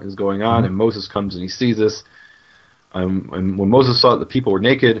whole event is going on, and Moses comes and he sees this. And when Moses saw that the people were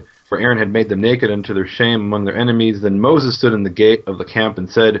naked, for Aaron had made them naked unto their shame among their enemies, then Moses stood in the gate of the camp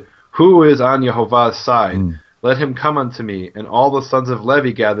and said, "Who is on Jehovah's side? Let him come unto me." And all the sons of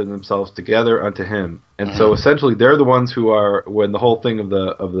Levi gathered themselves together unto him. And so essentially, they're the ones who are, when the whole thing of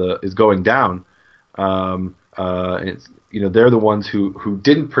the is going down. They're the ones who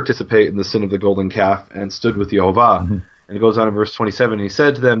didn't participate in the sin of the golden calf and stood with Jehovah. And it goes on in verse 27, and he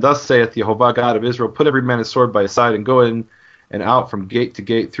said to them, "Thus saith Jehovah God of Israel, put every man his sword by his side, and go in and out from gate to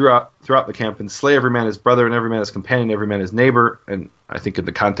gate throughout the camp, and slay every man his brother, and every man his companion, every man his neighbor. And I think in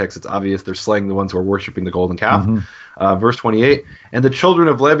the context it's obvious they're slaying the ones who are worshiping the golden calf. Verse 28, and the children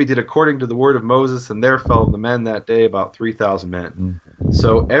of Levi did according to the word of Moses, and there fell of the men that day about 3,000 men.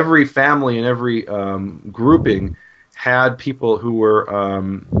 So every family and every grouping had people who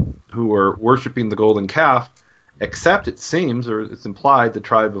were worshiping the golden calf, except it seems, or it's implied, the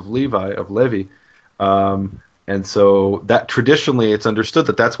tribe of Levi. And so that traditionally it's understood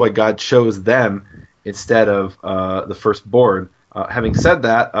that that's why God chose them instead of the firstborn. Having said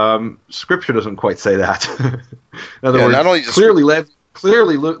that, Scripture doesn't quite say that. In other words, not only clearly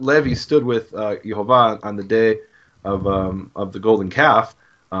Levi stood with Yehovah on the day of the golden calf,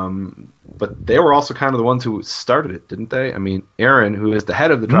 but they were also kind of the ones who started it, didn't they? I mean, Aaron, who is the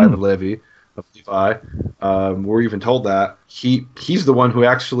head of the tribe of Levi, we're even told that he's the one who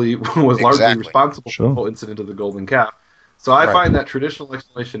actually was largely responsible for the whole incident of the golden calf. So I find that traditional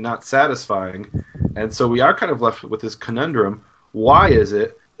explanation not satisfying, and so we are kind of left with this conundrum. Why is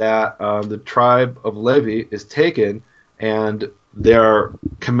it that the tribe of Levi is taken and they're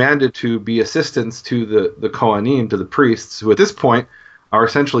commanded to be assistants to the Kohanim, to the priests, who at this point are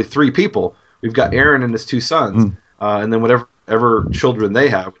essentially three people? We've got Aaron and his two sons, and then whatever children they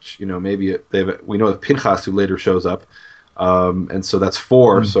have, which maybe we know of Pinchas, who later shows up, and so that's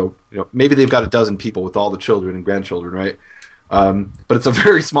four. So maybe they've got a dozen people with all the children and grandchildren, right? But it's a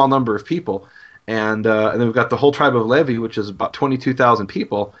very small number of people, and then we've got the whole tribe of Levi, which is about 22,000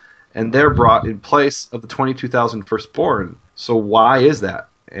 people, and they're brought in place of the 22,000 firstborn. So why is that?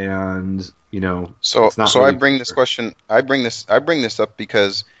 And so it's not so really I bring this question. I bring this up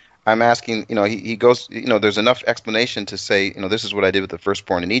because I'm asking, he goes, there's enough explanation to say, this is what I did with the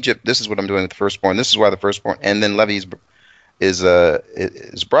firstborn in Egypt. This is what I'm doing with the firstborn. This is why the firstborn, and then Levi is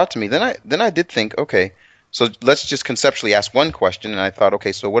brought to me. Then I did think, okay, so let's just conceptually ask one question. And I thought,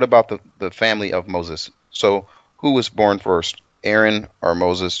 okay, so what about the family of Moses? So who was born first, Aaron or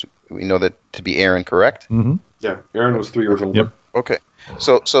Moses? We know that to be Aaron, correct? Yeah, Aaron was 3 years old. Yep. Okay.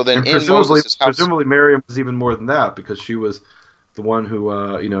 So then and in Moses' house, presumably Miriam was even more than that, because she was the one who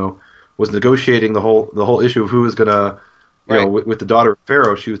was negotiating the whole issue of who was gonna with the daughter of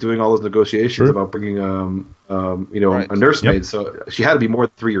Pharaoh. She was doing all those negotiations about bringing a nursemaid. So she had to be more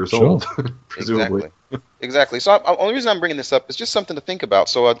than 3 years old, presumably. Exactly. So only reason I'm bringing this up is just something to think about.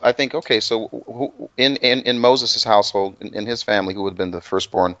 So I think, okay, so who, in Moses' household, in his family, who would have been the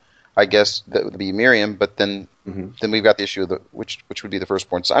firstborn? I guess that would be Miriam, but then we've got the issue of which would be the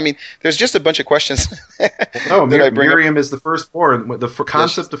firstborn. So I mean, there's just a bunch of questions. Miriam is the firstborn. The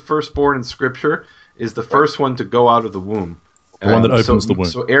concept of firstborn in Scripture is the first one to go out of the womb. The one that opens the womb.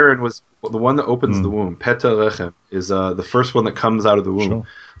 So Aaron was the one that opens the womb. Peta Lechem is the first one that comes out of the womb. Sure.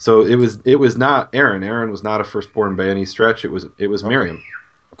 So it was not Aaron. Aaron was not a firstborn by any stretch. It was Miriam.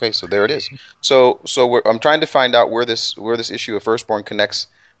 Okay, so there it is. So I'm trying to find out where this issue of firstborn connects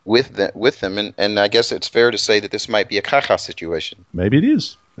with them, and I guess it's fair to say that this might be a kacha situation. Maybe it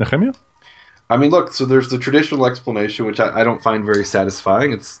is. Nehemia? I mean, look, so there's the traditional explanation, which I don't find very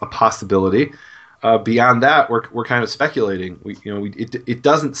satisfying. It's a possibility. Beyond that, we're kind of speculating. It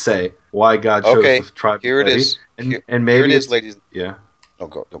doesn't say why God chose the tribe. Here it is. And maybe here it is, ladies. Yeah. Don't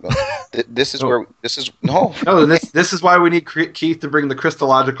go. This is where this is no. No, this is why we need Keith to bring the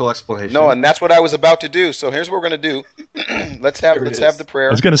Christological explanation. No, and that's what I was about to do. So here's what we're going to do. let's have the prayer.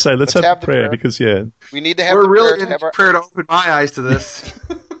 I was going to say let's have the prayer because we need to have. We're the really prayer in prayer to open my eyes to this.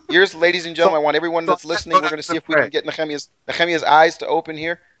 Here's, ladies and gentlemen, I want everyone that's listening. We're going to see if we can get Nehemia's eyes to open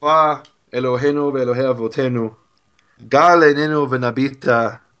here. Elohenu ve'Elohei avotenu, gal einenu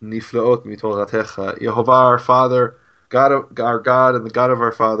v'nabita niflaot mitoratecha. Yehovah, our Father, our God and the God of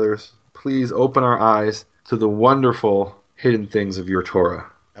our fathers, please open our eyes to the wonderful hidden things of your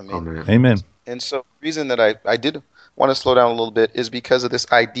Torah. Amen. Amen. And so the reason that I did want to slow down a little bit is because of this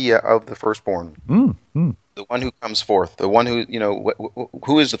idea of the firstborn. The one who comes forth, the one who,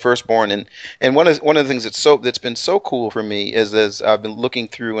 who is the firstborn. And one of the things that's been so cool for me is, as I've been looking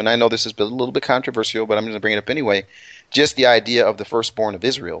through, and I know this has been a little bit controversial, but I'm going to bring it up anyway, just the idea of the firstborn of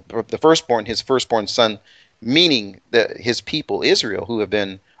Israel. The firstborn, his firstborn son, meaning that his people, Israel, who have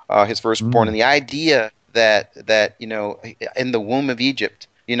been his firstborn. And the idea that in the womb of Egypt,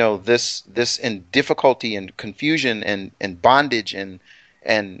 this in difficulty and confusion and bondage and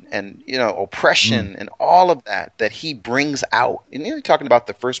oppression and all of that he brings out. And you're talking about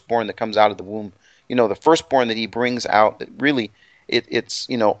the firstborn that comes out of the womb, the firstborn that he brings out, that really it's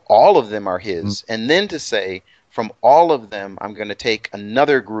all of them are his. And then to say, from all of them, I'm going to take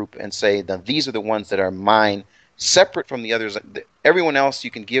another group and say that these are the ones that are mine separate from the others. Everyone else, you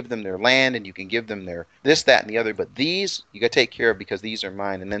can give them their land and you can give them their this, that, and the other, but these you got to take care of because these are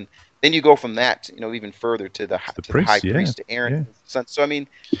mine. And then you go from that, even further to the high priest, to Aaron, and his son. So I mean,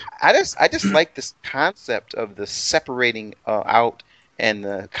 I just like this concept of the separating out and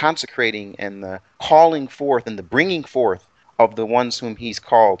the consecrating and the calling forth and the bringing forth of the ones whom he's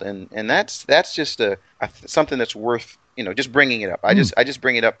called, and that's just something that's worth just bringing it up. I just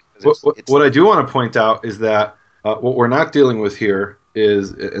bring it up because what I do want to point out is that what we're not dealing with here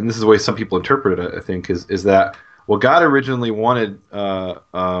is, and this is the way some people interpret it, I think, is that what God originally wanted,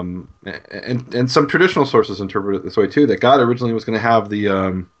 and some traditional sources interpret it this way too, that God originally was going to have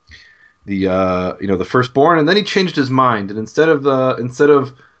the firstborn, and then he changed his mind, and instead of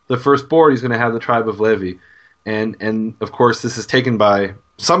the firstborn, he's going to have the tribe of Levi, and of course this is taken by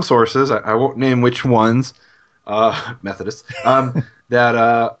some sources. I won't name which ones, Methodists.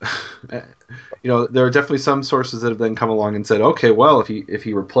 That there are definitely some sources that have then come along and said, okay, well, if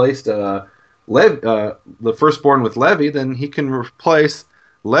he replaced the firstborn with Levi, then he can replace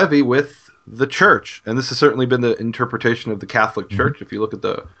Levi with the church, and this has certainly been the interpretation of the Catholic Church. If you look at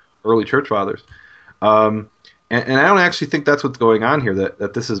the early church fathers, and I don't actually think that's what's going on here.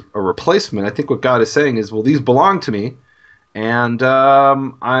 That this is a replacement. I think what God is saying is, well, these belong to me, and I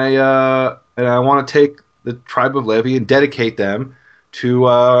want to take the tribe of Levi and dedicate them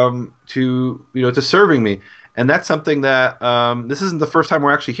to serving me. And that's something that this isn't the first time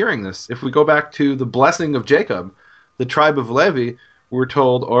we're actually hearing this. If we go back to the blessing of Jacob, the tribe of Levi, we're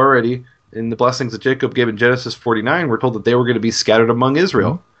told already in the blessings that Jacob gave in Genesis 49, we're told that they were going to be scattered among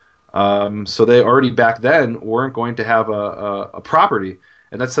Israel. So they already back then weren't going to have a property.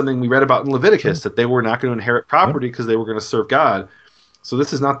 And that's something we read about in Leviticus, that they were not going to inherit property because they were going to serve God. So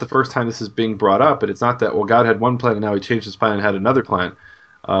this is not the first time this is being brought up, but it's not that, well, God had one plan and now he changed his plan and had another plan.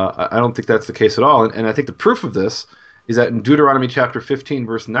 I don't think that's the case at all. And I think the proof of this is that in Deuteronomy chapter 15,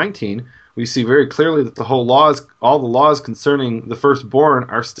 verse 19, we see very clearly that all the laws concerning the firstborn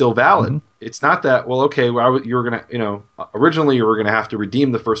are still valid. It's not that, well, okay, you were going to, originally you were going to have to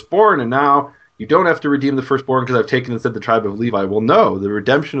redeem the firstborn, and now you don't have to redeem the firstborn because I've taken instead the tribe of Levi. Well, no, the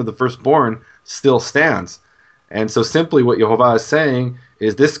redemption of the firstborn still stands. And so simply what Yehovah is saying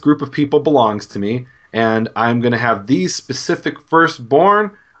is, this group of people belongs to me, and I'm going to have these specific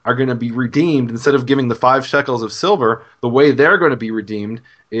firstborn are going to be redeemed. Instead of giving the 5 shekels of silver, the way they're going to be redeemed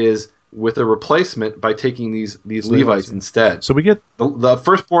is with a replacement by taking these Levites instead. So we get the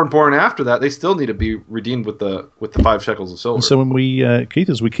firstborn born after that, they still need to be redeemed with the 5 shekels of silver. So when we, Keith,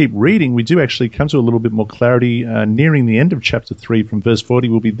 as we keep reading, we do actually come to a little bit more clarity nearing the end of chapter 3 from verse 40.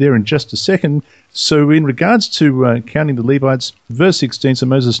 We'll be there in just a second. So in regards to counting the Levites, verse 16, so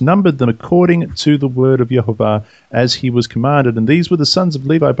Moses numbered them according to the word of Yehovah as he was commanded. And these were the sons of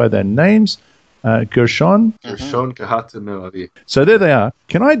Levi by their names, Gershon, Kehat, and Merari. So there they are.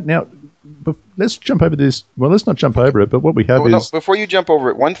 Can I now... Let's jump over this. Well, let's not jump over it, but what we have is... No, before you jump over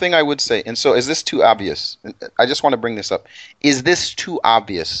it, one thing I would say, and so is this too obvious? I just want to bring this up. Is this too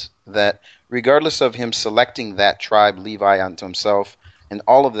obvious that regardless of him selecting that tribe, Levi, unto himself, and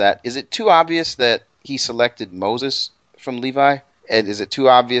all of that, is it too obvious that he selected Moses from Levi? And is it too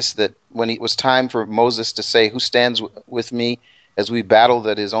obvious that when it was time for Moses to say, who stands with me as we battle,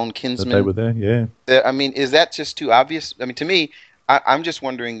 that his own kinsmen... That they were there, yeah. I mean, is that just too obvious? I mean, to me... I'm just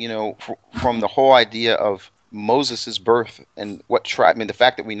wondering, from the whole idea of Moses' birth and what tribe, I mean, the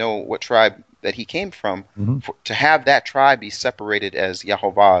fact that we know what tribe that he came from, to have that tribe be separated as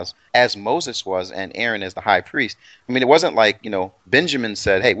Yehovah's, as Moses was, and Aaron as the high priest. I mean, it wasn't like, Benjamin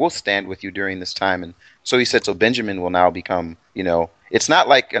said, hey, we'll stand with you during this time. And so he said, so Benjamin will now become, it's not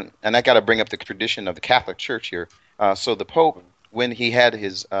like, and I got to bring up the tradition of the Catholic Church here. So the Pope, when he had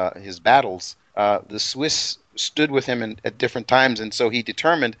his battles, the Swiss stood with him at different times, and so he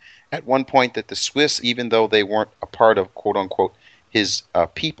determined at one point that the Swiss, even though they weren't a part of quote unquote his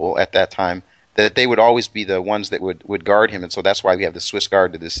people at that time, that they would always be the ones that would guard him, and so that's why we have the Swiss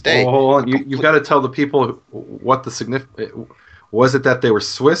Guard to this day. Well, hold on. You've got to tell the people what the significance was. It that they were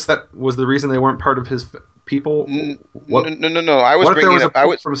Swiss that was the reason they weren't part of his people? No. I was bringing it up. I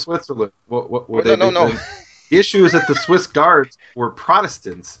was from Switzerland. No. The issue is that the Swiss Guards were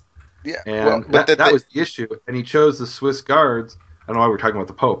Protestants. Yeah, and that was the issue, and he chose the Swiss Guards. I don't know why we're talking about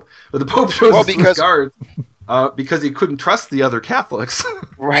the Pope, but the Pope chose the Swiss Guards because he couldn't trust the other Catholics.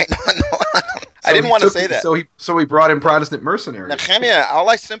 Right? No. I didn't want to say that. So he brought in Protestant mercenaries. Nehemia, all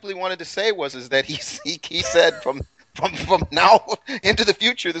I simply wanted to say was that he said from now into the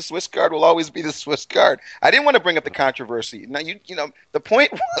future, the Swiss guard will always be the Swiss guard. I didn't want to bring up the controversy. Now, the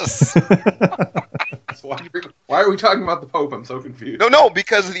point was. Why are we talking about the Pope? I'm so confused. No,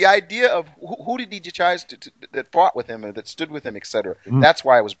 because the idea of who did he choose that fought with him or that stood with him, etc. That's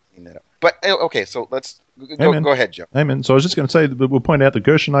why I was bringing that up. But okay, so let's go ahead, Joe. Amen. So I was just going to say that we'll point out the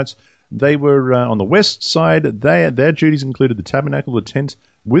Gershonites. They were on the west side. Their duties included the tabernacle, the tent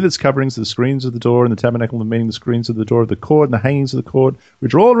with its coverings, the screens of the door, and the tabernacle, meaning the screens of the door of the court and the hangings of the court,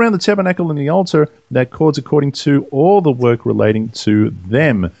 which are all around the tabernacle and the altar. That cords according to all the work relating to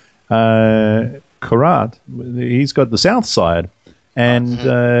them. Korat, he's got the south side,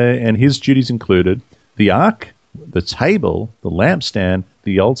 and his duties included the ark, the table, the lampstand,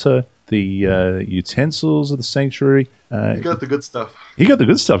 the altar, the utensils of the sanctuary. He got the good stuff. He got the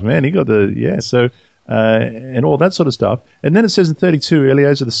good stuff, man. He got and all that sort of stuff. And then it says in 32,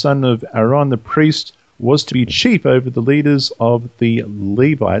 Eleazar, the son of Aaron, the priest, was to be chief over the leaders of the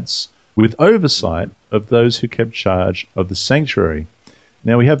Levites, with oversight of those who kept charge of the sanctuary.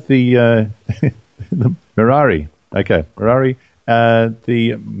 Now we have the Merari. Okay, Merari.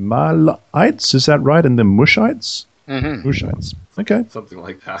 The Malites, is that right? And the Mushites? Mm-hmm. Mushites. Okay. Something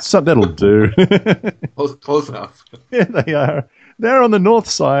like that. So that'll do. Close enough. Yeah, they are. They're on the north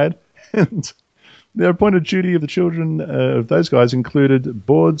side, and their appointed duty of the children of those guys included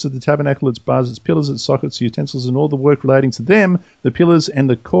boards of the tabernacle, its bars, its pillars, its sockets, utensils, and all the work relating to them, the pillars and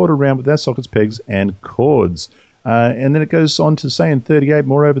the cord around with their sockets, pegs, and cords. And then it goes on to say in 38,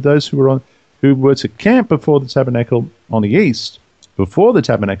 moreover, those who were to camp before the tabernacle on the east, before the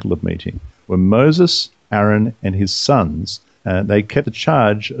tabernacle of meeting, were Moses, Aaron, and his sons. They kept the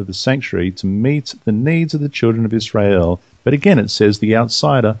charge of the sanctuary to meet the needs of the children of Israel. But again, it says the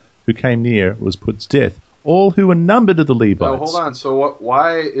outsider who came near was put to death. All who were numbered of the Levites. Now, hold on. So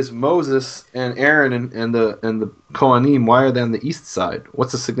why is Moses and Aaron and the Kohanim, why are they on the east side?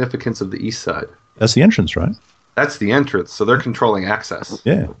 What's the significance of the east side? That's the entrance, right? That's the entrance, so they're controlling access.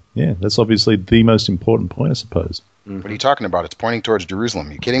 Yeah. That's obviously the most important point, I suppose. Mm-hmm. What are you talking about? It's pointing towards Jerusalem.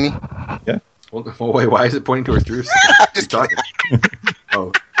 Are you kidding me? Yeah. Well, wait, why is it pointing towards Jerusalem? Just talking.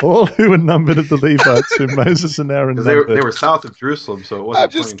 Oh. All who were numbered of the Levites, who Moses and Aaron numbered. They were south of Jerusalem, so it wasn't.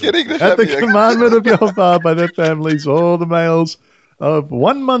 I'm just kidding. At the commandment of Jehovah by their families, all the males of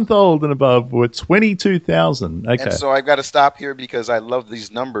 1 month old and above were 22,000. Okay. And so I've got to stop here because I love these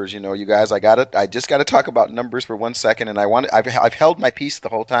numbers. You guys, I just got to talk about numbers for 1 second, and I've held my peace the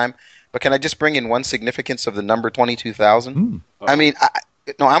whole time. But can I just bring in one significance of the number 22,000? I mean,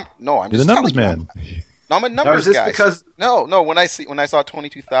 I'm just the numbers man. No, I'm a numbers guy. Because No. When I saw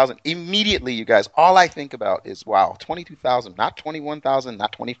 22,000, immediately, you guys, all I think about is 22,000, not 21,000,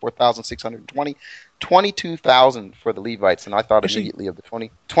 not 24,620, 22,000 for the Levites, and I thought immediately of the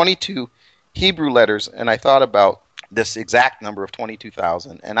 22 Hebrew letters, and I thought about this exact number of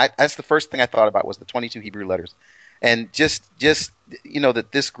 22,000, and that's the first thing I thought about was the 22 Hebrew letters, and just that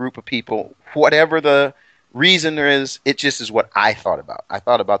this group of people, whatever the reason there is, it just is what I thought about. I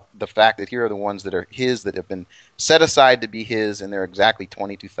thought about the fact that here are the ones that are his, that have been set aside to be his, and there are exactly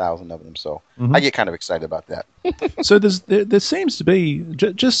 22,000 of them. So I get kind of excited about that. So there seems to be,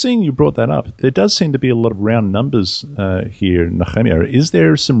 just seeing you brought that up, there does seem to be a lot of round numbers here in Nehemia. Is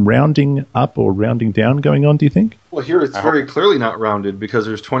there some rounding up or rounding down going on, do you think? Well, here it's very clearly not rounded because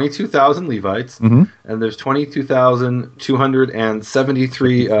there's 22,000 Levites and there's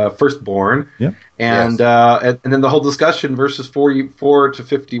 22,273 firstborn. Yeah. And then the whole discussion, verses 44 to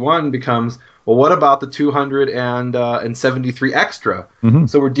 51, becomes, well, what about the 273 extra?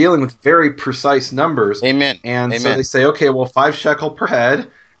 So we're dealing with very precise numbers. Amen. And so they say, okay, well, 5 shekel per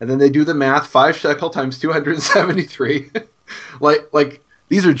head, and then they do the math: 5 shekel times 273. like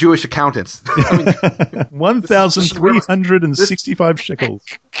these are Jewish accountants. I mean, 1,365 shekels.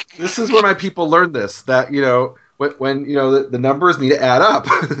 This is where my people learned this. That when the numbers need to add up.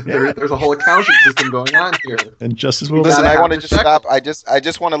 There's a whole accounting system going on here. And just as well. Listen, I want to just stop. I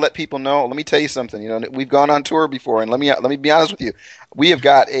just want to let people know. Let me tell you something. We've gone on tour before, and let me be honest with you. We have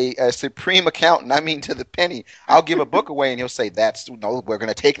got a supreme accountant. I mean, to the penny. I'll give a book away, and he'll say, we're going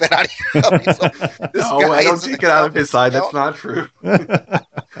to take that out of you." I don't take it out of his side. That's not true.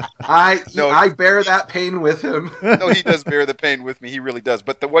 I bear that pain with him. No, he does bear the pain with me. He really does.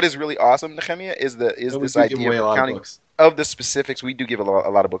 But what is really awesome, Nehemia, is this idea of accounting of the specifics. We do give a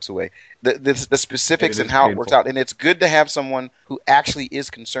lot of books away. The specifics and how it works out. And it's good to have someone who actually is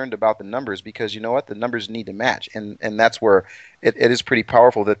concerned about the numbers, because you know what? The numbers need to match. And that's where it is pretty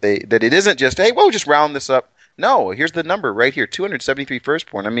powerful that it isn't just, hey, we'll just round this up. No, here's the number right here, 273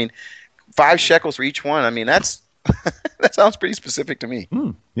 firstborn. I mean, 5 shekels for each one. I mean, that's That sounds pretty specific to me.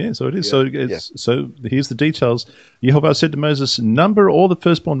 Yeah, so it is. Yeah. So here's the details. Yehovah said to Moses, "Number all the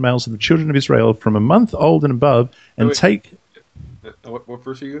firstborn males of the children of Israel from a month old and above, and Wait. take." What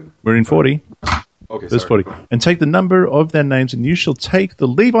verse are you in? We're in 40. Okay, Verse sorry. 40. "And take the number of their names, and you shall take the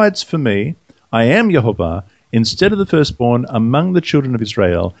Levites for me. I am Yehovah, instead of the firstborn among the children of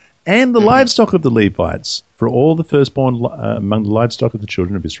Israel, and the livestock of the Levites, for all the firstborn among the livestock of the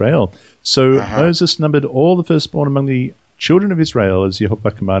children of Israel." So Moses numbered all the firstborn among the children of Israel, as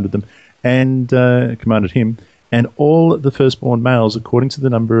Yehovah commanded them, and commanded him, and all the firstborn males according to the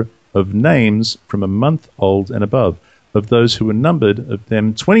number of names from a month old and above. Of those who were numbered, of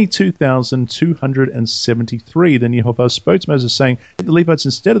them 22,273. Then Yehovah spoke to Moses, saying, "Take the Levites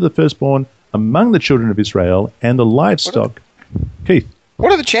instead of the firstborn among the children of Israel, and the livestock." Keith,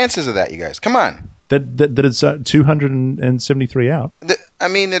 What are the chances of that, you guys? Come on. that it's 273 out.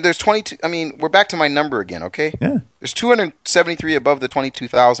 There's 22. We're back to my number again, okay? Yeah, There's 273 above the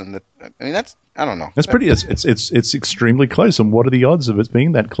 22,000. That's, I don't know. that's pretty. It's extremely close. And what are the odds of it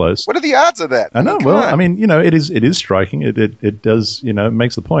being that close? What are the odds of that? I know. Come Well, on. it is striking. It does, it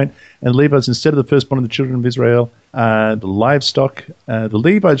makes the point. And Levites, instead of the firstborn of the children of Israel, the livestock, the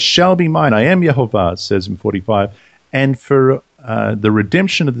Levites shall be mine. I am Yehovah, it says in 45. And for the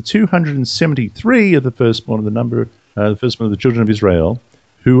redemption of the 273 of the firstborn of the number, the firstborn of the children of Israel,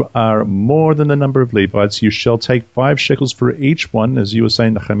 who are more than the number of Levites, you shall take 5 shekels for each one, as you were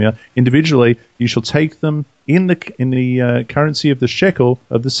saying, Nehemia. Individually, you shall take them in the currency of the shekel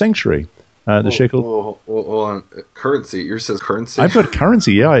of the sanctuary. Shekel. Hold on. Currency. Yours says currency? I've got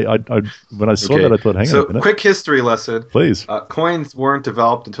currency, yeah. I when I saw that, I thought, hang on a minute. Quick history lesson. Please. Coins weren't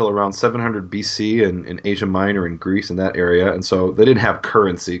developed until around 700 BC in Asia Minor and Greece in that area, and so they didn't have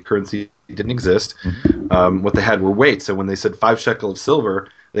currency. Currency didn't exist. What they had were weights, and when they said 5 shekel of silver,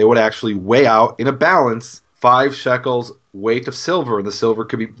 they would actually weigh out in a balance 5 shekels weight of silver, and the silver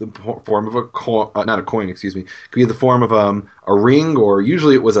could be the form of a coin, not a coin, excuse me, could be the form of a ring, or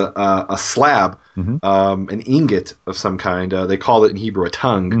usually it was a slab, an ingot of some kind. They called it in Hebrew a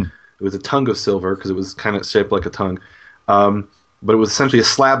tongue. It was a tongue of silver because it was kind of shaped like a tongue. But it was essentially a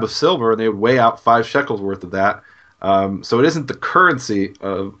slab of silver, and they would weigh out 5 shekels worth of that. So it isn't the currency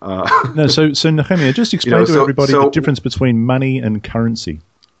of... No, so Nehemia, just explain to everybody the difference between money and currency.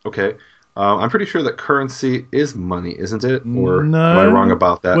 Okay. I'm pretty sure that currency is money, isn't it? Or no, am I wrong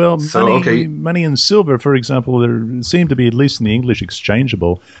about that? Well, so, money and silver, for example, there seem to be, at least in the English,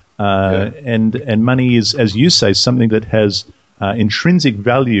 exchangeable. And money is, as you say, something that has intrinsic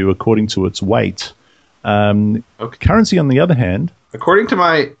value according to its weight. Currency, on the other hand... According to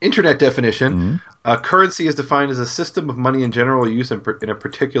my internet definition, currency is defined as a system of money in general use in a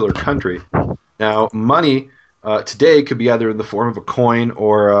particular country. Now, money today could be either in the form of a coin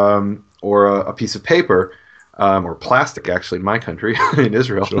or a piece of paper, or plastic, actually, in my country, in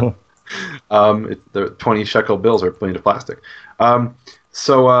Israel. Sure. The 20 shekel bills are made of plastic.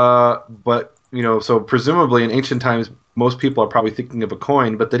 So presumably in ancient times, most people are probably thinking of a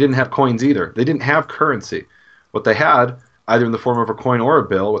coin, but they didn't have coins either. They didn't have currency. What they had, either in the form of a coin or a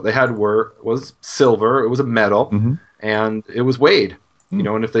bill, what they had was silver. It was a metal, and it was weighed.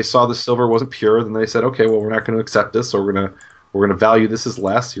 And if they saw the silver wasn't pure, then they said, okay, well, we're not going to accept this, or we're going to value this as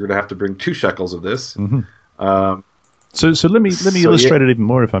less. You're going to have to bring 2 shekels of this. So let me illustrate it even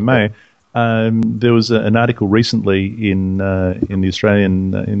more, if I may. There was an article recently in the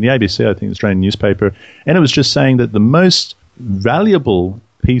Australian, in the ABC, I think, the Australian newspaper, and it was just saying that the most valuable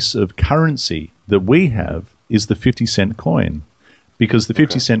piece of currency that we have is the 50-cent coin, because the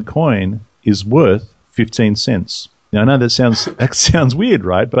 50-cent coin is worth 15 cents. Now, I know that sounds weird,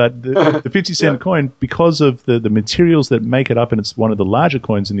 right? But the 50-cent coin, because of the materials that make it up, and it's one of the larger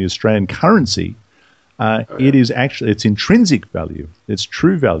coins in the Australian currency, it is actually, its intrinsic value, its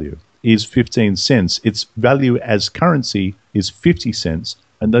true value, is 15 cents. Its value as currency is 50 cents,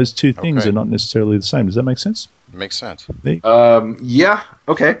 and those two things are not necessarily the same. Does that make sense? It makes sense. Yeah,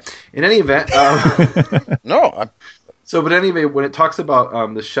 okay. In any event... No. But anyway, when it talks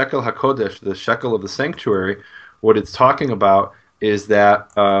about the shekel HaKodesh, the shekel of the sanctuary, what it's talking about is that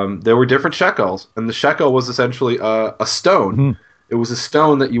there were different shekels, and the shekel was essentially a stone. It was a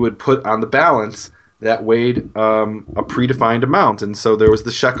stone that you would put on the balance that weighed a predefined amount. And so there was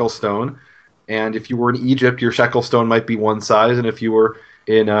the shekel stone, and if you were in Egypt, your shekel stone might be one size, and if you were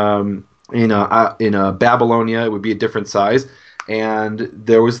in Babylonia, it would be a different size. And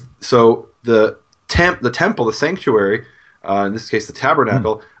there was the temple, the sanctuary, in this case the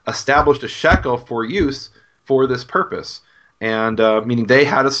tabernacle, established a shekel for use for this purpose. And meaning they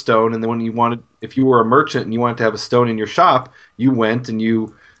had a stone, and then if you were a merchant and you wanted to have a stone in your shop, you went and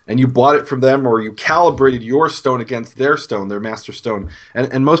and you bought it from them, or you calibrated your stone against their stone, their master stone.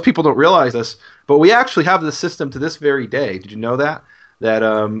 And most people don't realize this, but we actually have this system to this very day. Did you know that? That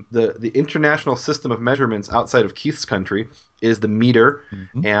the international system of measurements outside of Keith's country is the meter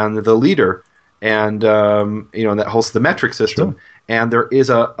and the liter, and and that holds the metric system. Sure. And there is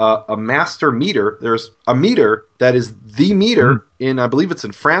a master meter. There's a meter that is the meter in, I believe it's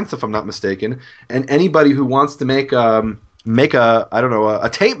in France, if I'm not mistaken. And anybody who wants to make a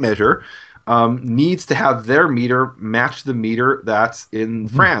tape measure needs to have their meter match the meter that's in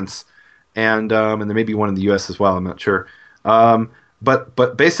France, and there may be one in the U.S. as well. I'm not sure.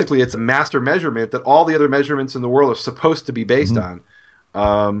 But basically, it's a master measurement that all the other measurements in the world are supposed to be based on.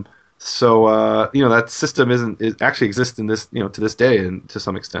 So that system actually exists in this to this day, and to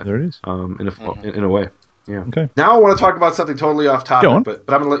some extent there it is in a way. Yeah. Okay. Now I want to talk about something totally off topic, but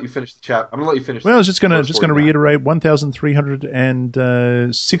I'm going to let you finish the chat. I'm going to let you finish. Well, I was just going to reiterate: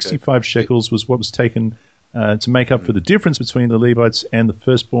 1,365 shekels was what was taken to make up for the difference between the Levites and the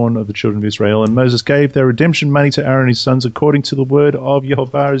firstborn of the children of Israel. And Moses gave their redemption money to Aaron and his sons according to the word of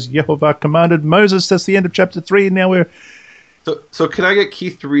Yehovah, as Yehovah commanded Moses. That's the end of chapter 3. And now we're. So can I get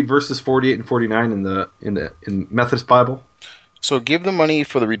Keith to read verses 48 and 49 in Methodist Bible? So give the money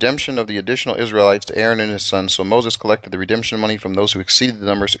for the redemption of the additional Israelites to Aaron and his sons. So Moses collected the redemption money from those who exceeded the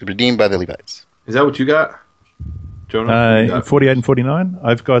numbers redeemed by the Levites. Is that what you got, Jonah? 48 and 49.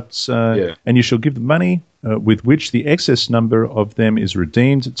 I've got, and you shall give the money with which the excess number of them is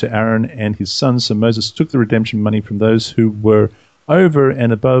redeemed to Aaron and his sons. So Moses took the redemption money from those who were over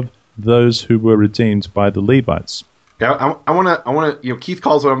and above those who were redeemed by the Levites. Yeah, I want to. Keith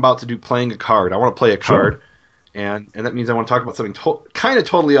calls what I'm about to do playing a card. I want to play a card. Sure. And that means I want to talk about something kind of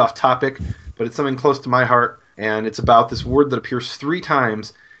totally off topic, but it's something close to my heart, and it's about this word that appears 3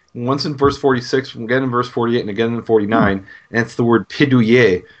 times, once in verse 46, again in verse 48, and again in 49, and it's the word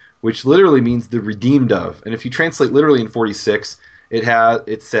pidouye, which literally means the redeemed of. And if you translate literally in 46,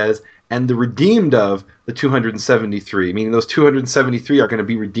 it says, and the redeemed of the 273, meaning those 273 are going to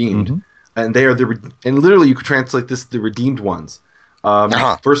be redeemed, and they are and literally you could translate this the redeemed ones.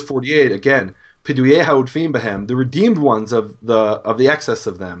 Verse 48 again. Pidouye haudfim behem, the redeemed ones of the excess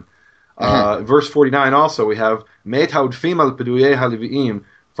of them. Verse 49 also we have meit haudfim al pidouye haleviim,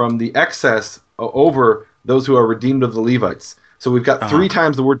 from the excess over those who are redeemed of the Levites. So we've got 3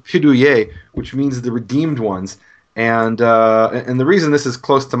 times the word pidouye, which means the redeemed ones. And the reason this is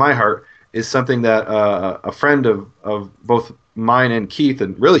close to my heart is something that a friend of both mine and Keith,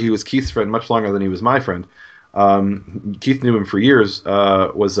 and really he was Keith's friend much longer than he was my friend. Keith knew him for years.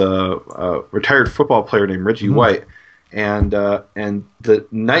 Was a retired football player named Reggie White, and the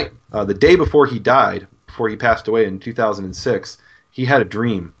day before he died, before he passed away in 2006, he had a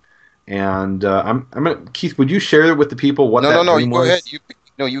dream, and I'm gonna, Keith, would you share it with the people what that dream was? Go ahead.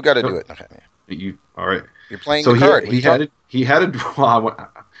 You got to do it. Okay. All right. You're playing the card.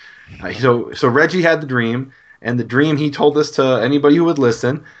 So Reggie had the dream, and the dream he told this to anybody who would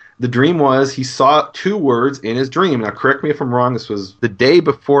listen. The dream was he saw 2 words in his dream. Now, correct me if I'm wrong. This was the day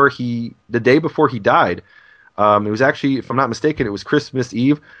before he died. It was actually, if I'm not mistaken, it was Christmas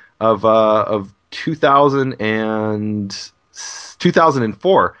Eve of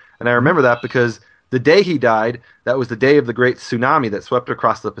 2004. And I remember that because the day he died, that was the day of the great tsunami that swept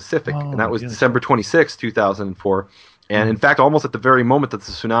across the Pacific, and that was December 26, 2004. And in fact, almost at the very moment that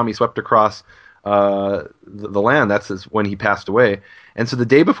the tsunami swept across the land, that's when he passed away. And so the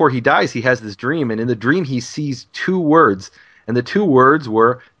day before he dies, he has this dream, and in the dream he sees 2 words, and the 2 words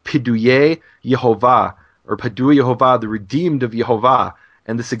were Pidouye Yehovah, or Pidouye Yehovah, the redeemed of Yehovah,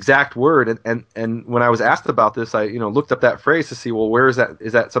 and this exact word. And when I was asked about this, I looked up that phrase to see, well, where is that?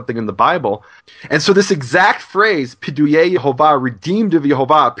 Is that something in the Bible? And so this exact phrase, Pidouye Yehovah, redeemed of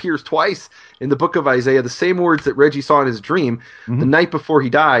Yehovah, appears twice in the book of Isaiah, the same words that Reggie saw in his dream the night before he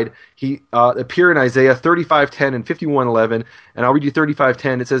died. He appear in Isaiah 35:10 and 51:11, and I'll read you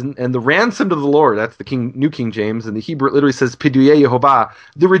 35:10. It says, "And the ransomed of the Lord," that's the New King James, and the Hebrew it literally says Pidouye Yehovah,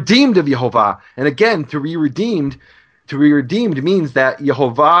 the redeemed of Yehovah. And again, to be redeemed means that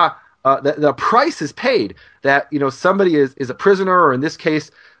Yehovah, that the price is paid. That somebody is a prisoner, or in this case,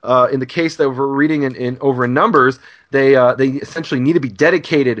 in the case that we're reading in Numbers, they essentially need to be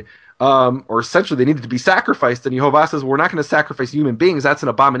dedicated. Or essentially they needed to be sacrificed, and Yehovah says, we're not going to sacrifice human beings. That's an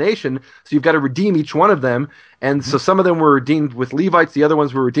abomination. So you've got to redeem each one of them. And so some of them were redeemed with Levites. The other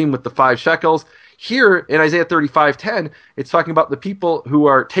ones were redeemed with the 5 shekels. Here in Isaiah 35:10, it's talking about the people who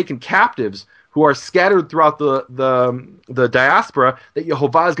are taken captives, who are scattered throughout the diaspora, that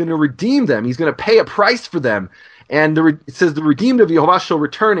Yehovah is going to redeem them. He's going to pay a price for them. And it says, the redeemed of Yehovah shall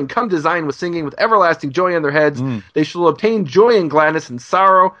return and come to Zion with singing, with everlasting joy on their heads. They shall obtain joy and gladness, and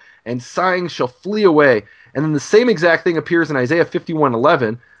sorrow and sighing shall flee away. And then the same exact thing appears in Isaiah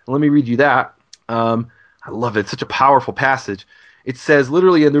 51:11. Let me read you that. I love it. It's such a powerful passage. It says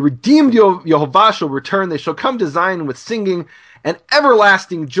literally, and the redeemed Yehovah shall return. They shall come to Zion with singing and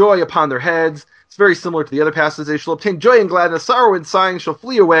everlasting joy upon their heads. It's very similar to the other passages. They shall obtain joy and gladness, sorrow and sighing shall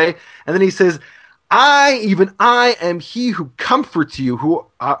flee away. And then he says, even I am he who comforts you.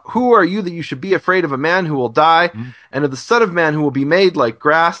 Who are you that you should be afraid of a man who will die, and of the son of man who will be made like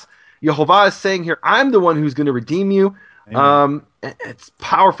grass? Yehovah is saying here, I'm the one who's going to redeem you. It's a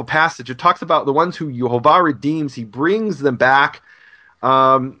powerful passage. It talks about the ones who Yehovah redeems. He brings them back.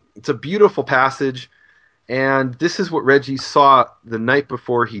 It's a beautiful passage. And this is what Reggie saw the night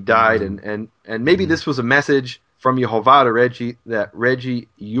before he died. And maybe this was a message from Yehovah to Reggie, that Reggie,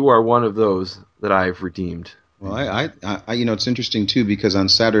 you are one of those that I've redeemed. Well, I it's interesting too, because on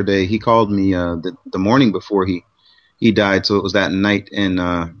Saturday he called me the morning before he died, so it was that night,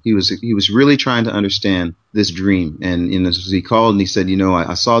 and he was really trying to understand this dream. And so he called and he said,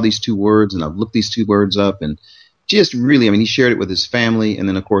 I saw these two words, and I've looked these two words up, and just really, he shared it with his family. And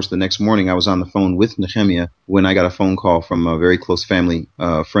then, of course, the next morning I was on the phone with Nehemia when I got a phone call from a very close family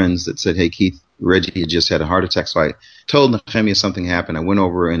friends that said, hey, Keith, Reggie had just had a heart attack. So I told Nehemia something happened. I went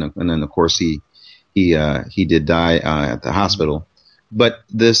over, and then, of course, he did die at the hospital. But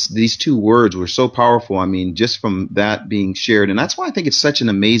these two words were so powerful. Just from that being shared. And that's why I think it's such an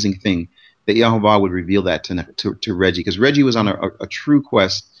amazing thing that Yehovah would reveal that to Reggie, because Reggie was on a true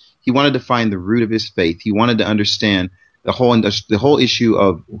quest. He wanted to find the root of his faith. He wanted to understand the whole issue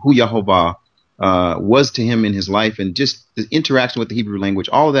of who Yehovah was to him in his life, and just the interaction with the Hebrew language,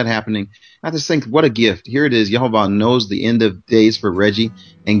 all of that happening. I just think, what a gift. Here it is. Yehovah knows the end of days for Reggie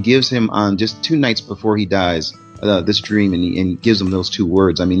and gives him on just 2 nights before he dies this dream, and gives him those 2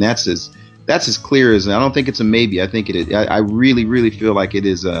 words. That's as clear as, I don't think it's a maybe. I think it is. I really, really feel like it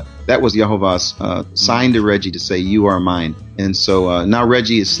is. That was Yehovah's sign to Reggie to say, you are mine. And so now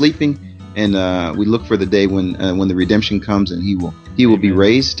Reggie is sleeping, and we look for the day when the redemption comes, and he will be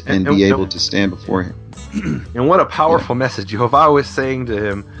raised and be able to stand before him. And what a powerful message. Yehovah was saying to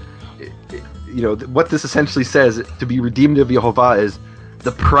him, what this essentially says, to be redeemed of Yehovah, is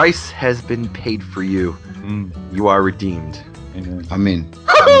the price has been paid for you. You are redeemed. Amen.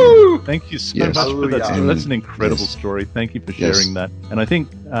 Thank you so much for that. That's an incredible story. Thank you for sharing that. And I think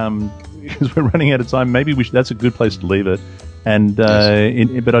because we're running out of time, maybe that's a good place to leave it. And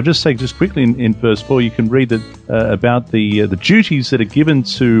but I'll just say just quickly in verse 4, you can read that about the duties that are given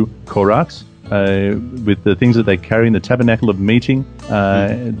to Korach, with the things that they carry in the tabernacle of meeting,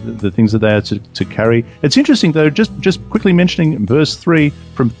 the things that they are to carry. It's interesting, though, just quickly mentioning verse 3,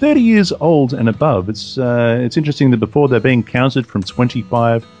 from 30 years old and above. It's interesting that before they're being counted from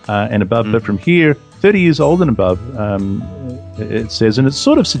 25 and above, but from here, 30 years old and above, it says, and it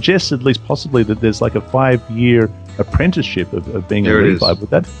sort of suggests, at least possibly, that there's like a 5-year apprenticeship of being a Levi, but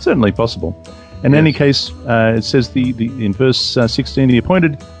that's certainly possible. In any case, it says in verse 16, the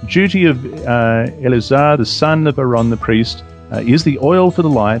appointed duty of Eleazar, the son of Aaron the priest, is the oil for the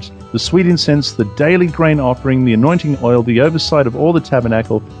light, the sweet incense, the daily grain offering, the anointing oil, the oversight of all the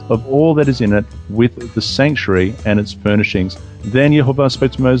tabernacle, of all that is in it, with the sanctuary and its furnishings. Then Yehovah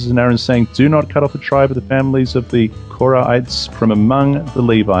spoke to Moses and Aaron, saying, do not cut off the tribe of the families of the Korahites from among the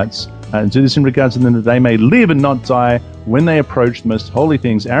Levites, and do this in regards to them, that they may live and not die when they approach the most holy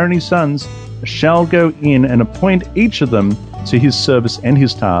things. Aaron and his sons shall go in and appoint each of them to his service and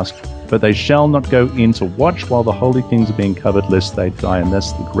his task, but they shall not go in to watch while the holy things are being covered, lest they die. And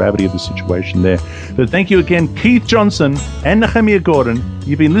that's the gravity of the situation there. But thank you again, Keith Johnson and Nehemia Gordon.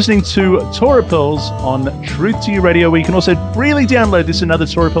 You've been listening to Torah Pearls on Truth to You Radio, where you can also freely download this and other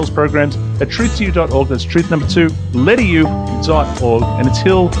Torah Pearls programs at truth2u.org. That's truth2u.org. And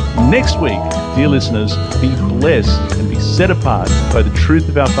until next week, dear listeners, be blessed and be set apart by the truth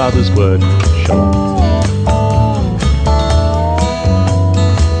of our Father's Word. Shalom.